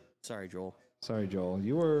around. Sorry, Joel. Sorry, Joel.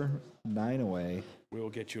 You were 9 away. We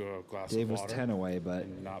will get you a glass Dave of was water 10 away, but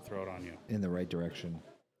and not throw it on you. in the right direction.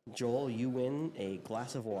 Joel, you win a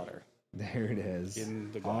glass of water There it is.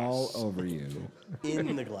 In the All glass. over you.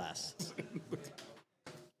 in the glass.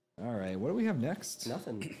 All right. What do we have next?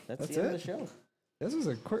 Nothing. That's That's the end it? of the show. This was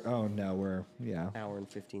a quick. Oh, no. We're, Hour and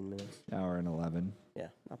 15 minutes. hour and 11. Yeah,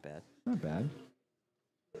 not bad. Not bad.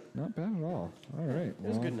 Not bad at all. All right. It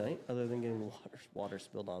was a good night, other than getting water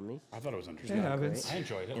spilled on me. I thought it was It interesting. happens. I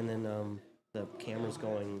enjoyed it. And then the camera's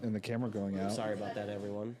going. And the camera going out. Sorry about that,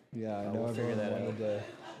 everyone. Yeah, I know we'll figure everyone that wanted to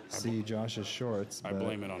see Josh's shorts. I but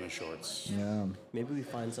blame it on his shorts. Yeah. Maybe we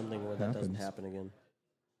find something where that doesn't Happens. happen again.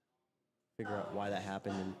 Figure out why that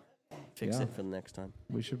happened and fix Yeah. it for the next time.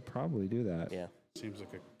 We should probably do that. Yeah. Seems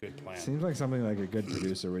like a good plan. Seems like something like a good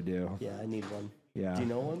producer would do. Yeah, I need one. Yeah. Do you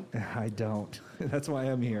know one? I don't. That's why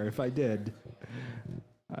I'm here. If I did,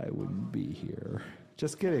 I wouldn't be here.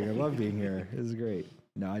 Just kidding. I love being here. This is great.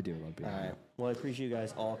 No, I do love being All here. right. Well, I appreciate you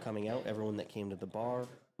guys all coming out. Everyone that came to the bar,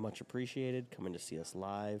 much appreciated. Coming to see us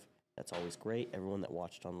live, that's always great. Everyone that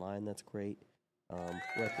watched online, that's great.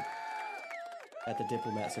 We're at the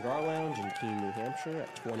Diplomat Cigar Lounge in Keene, New Hampshire,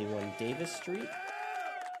 at 21 Davis Street.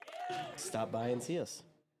 Stop by and see us.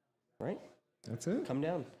 Right? That's it. Come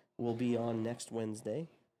down. We'll be on next Wednesday.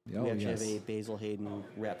 Oh, we actually yes. have a Basil Hayden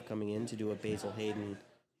rep coming in to do a Basil Hayden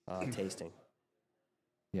tasting.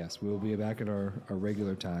 Yes, we will be back at our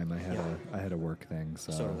regular time. I had a work thing,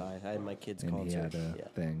 so, So did I. I had my kids' and he concert. had a Yeah.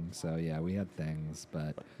 thing. So yeah, we had things,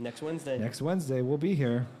 but Next Wednesday. next Wednesday we'll be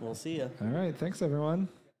here. We'll see you. All right, thanks everyone.